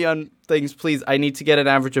 Follow me on things, please. I need to get an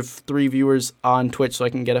average of 3 viewers on Twitch so I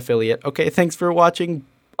can get affiliate. Okay, thanks for watching.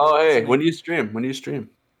 Oh, hey, when do you stream?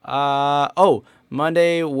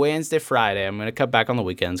 Monday, Wednesday, Friday. I'm gonna cut back on the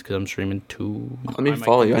weekends because I'm streaming too. Let me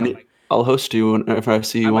follow you. I'll host you if I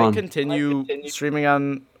see you on. I might continue streaming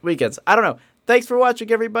on weekends. I don't know. Thanks for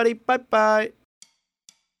watching, everybody. Bye.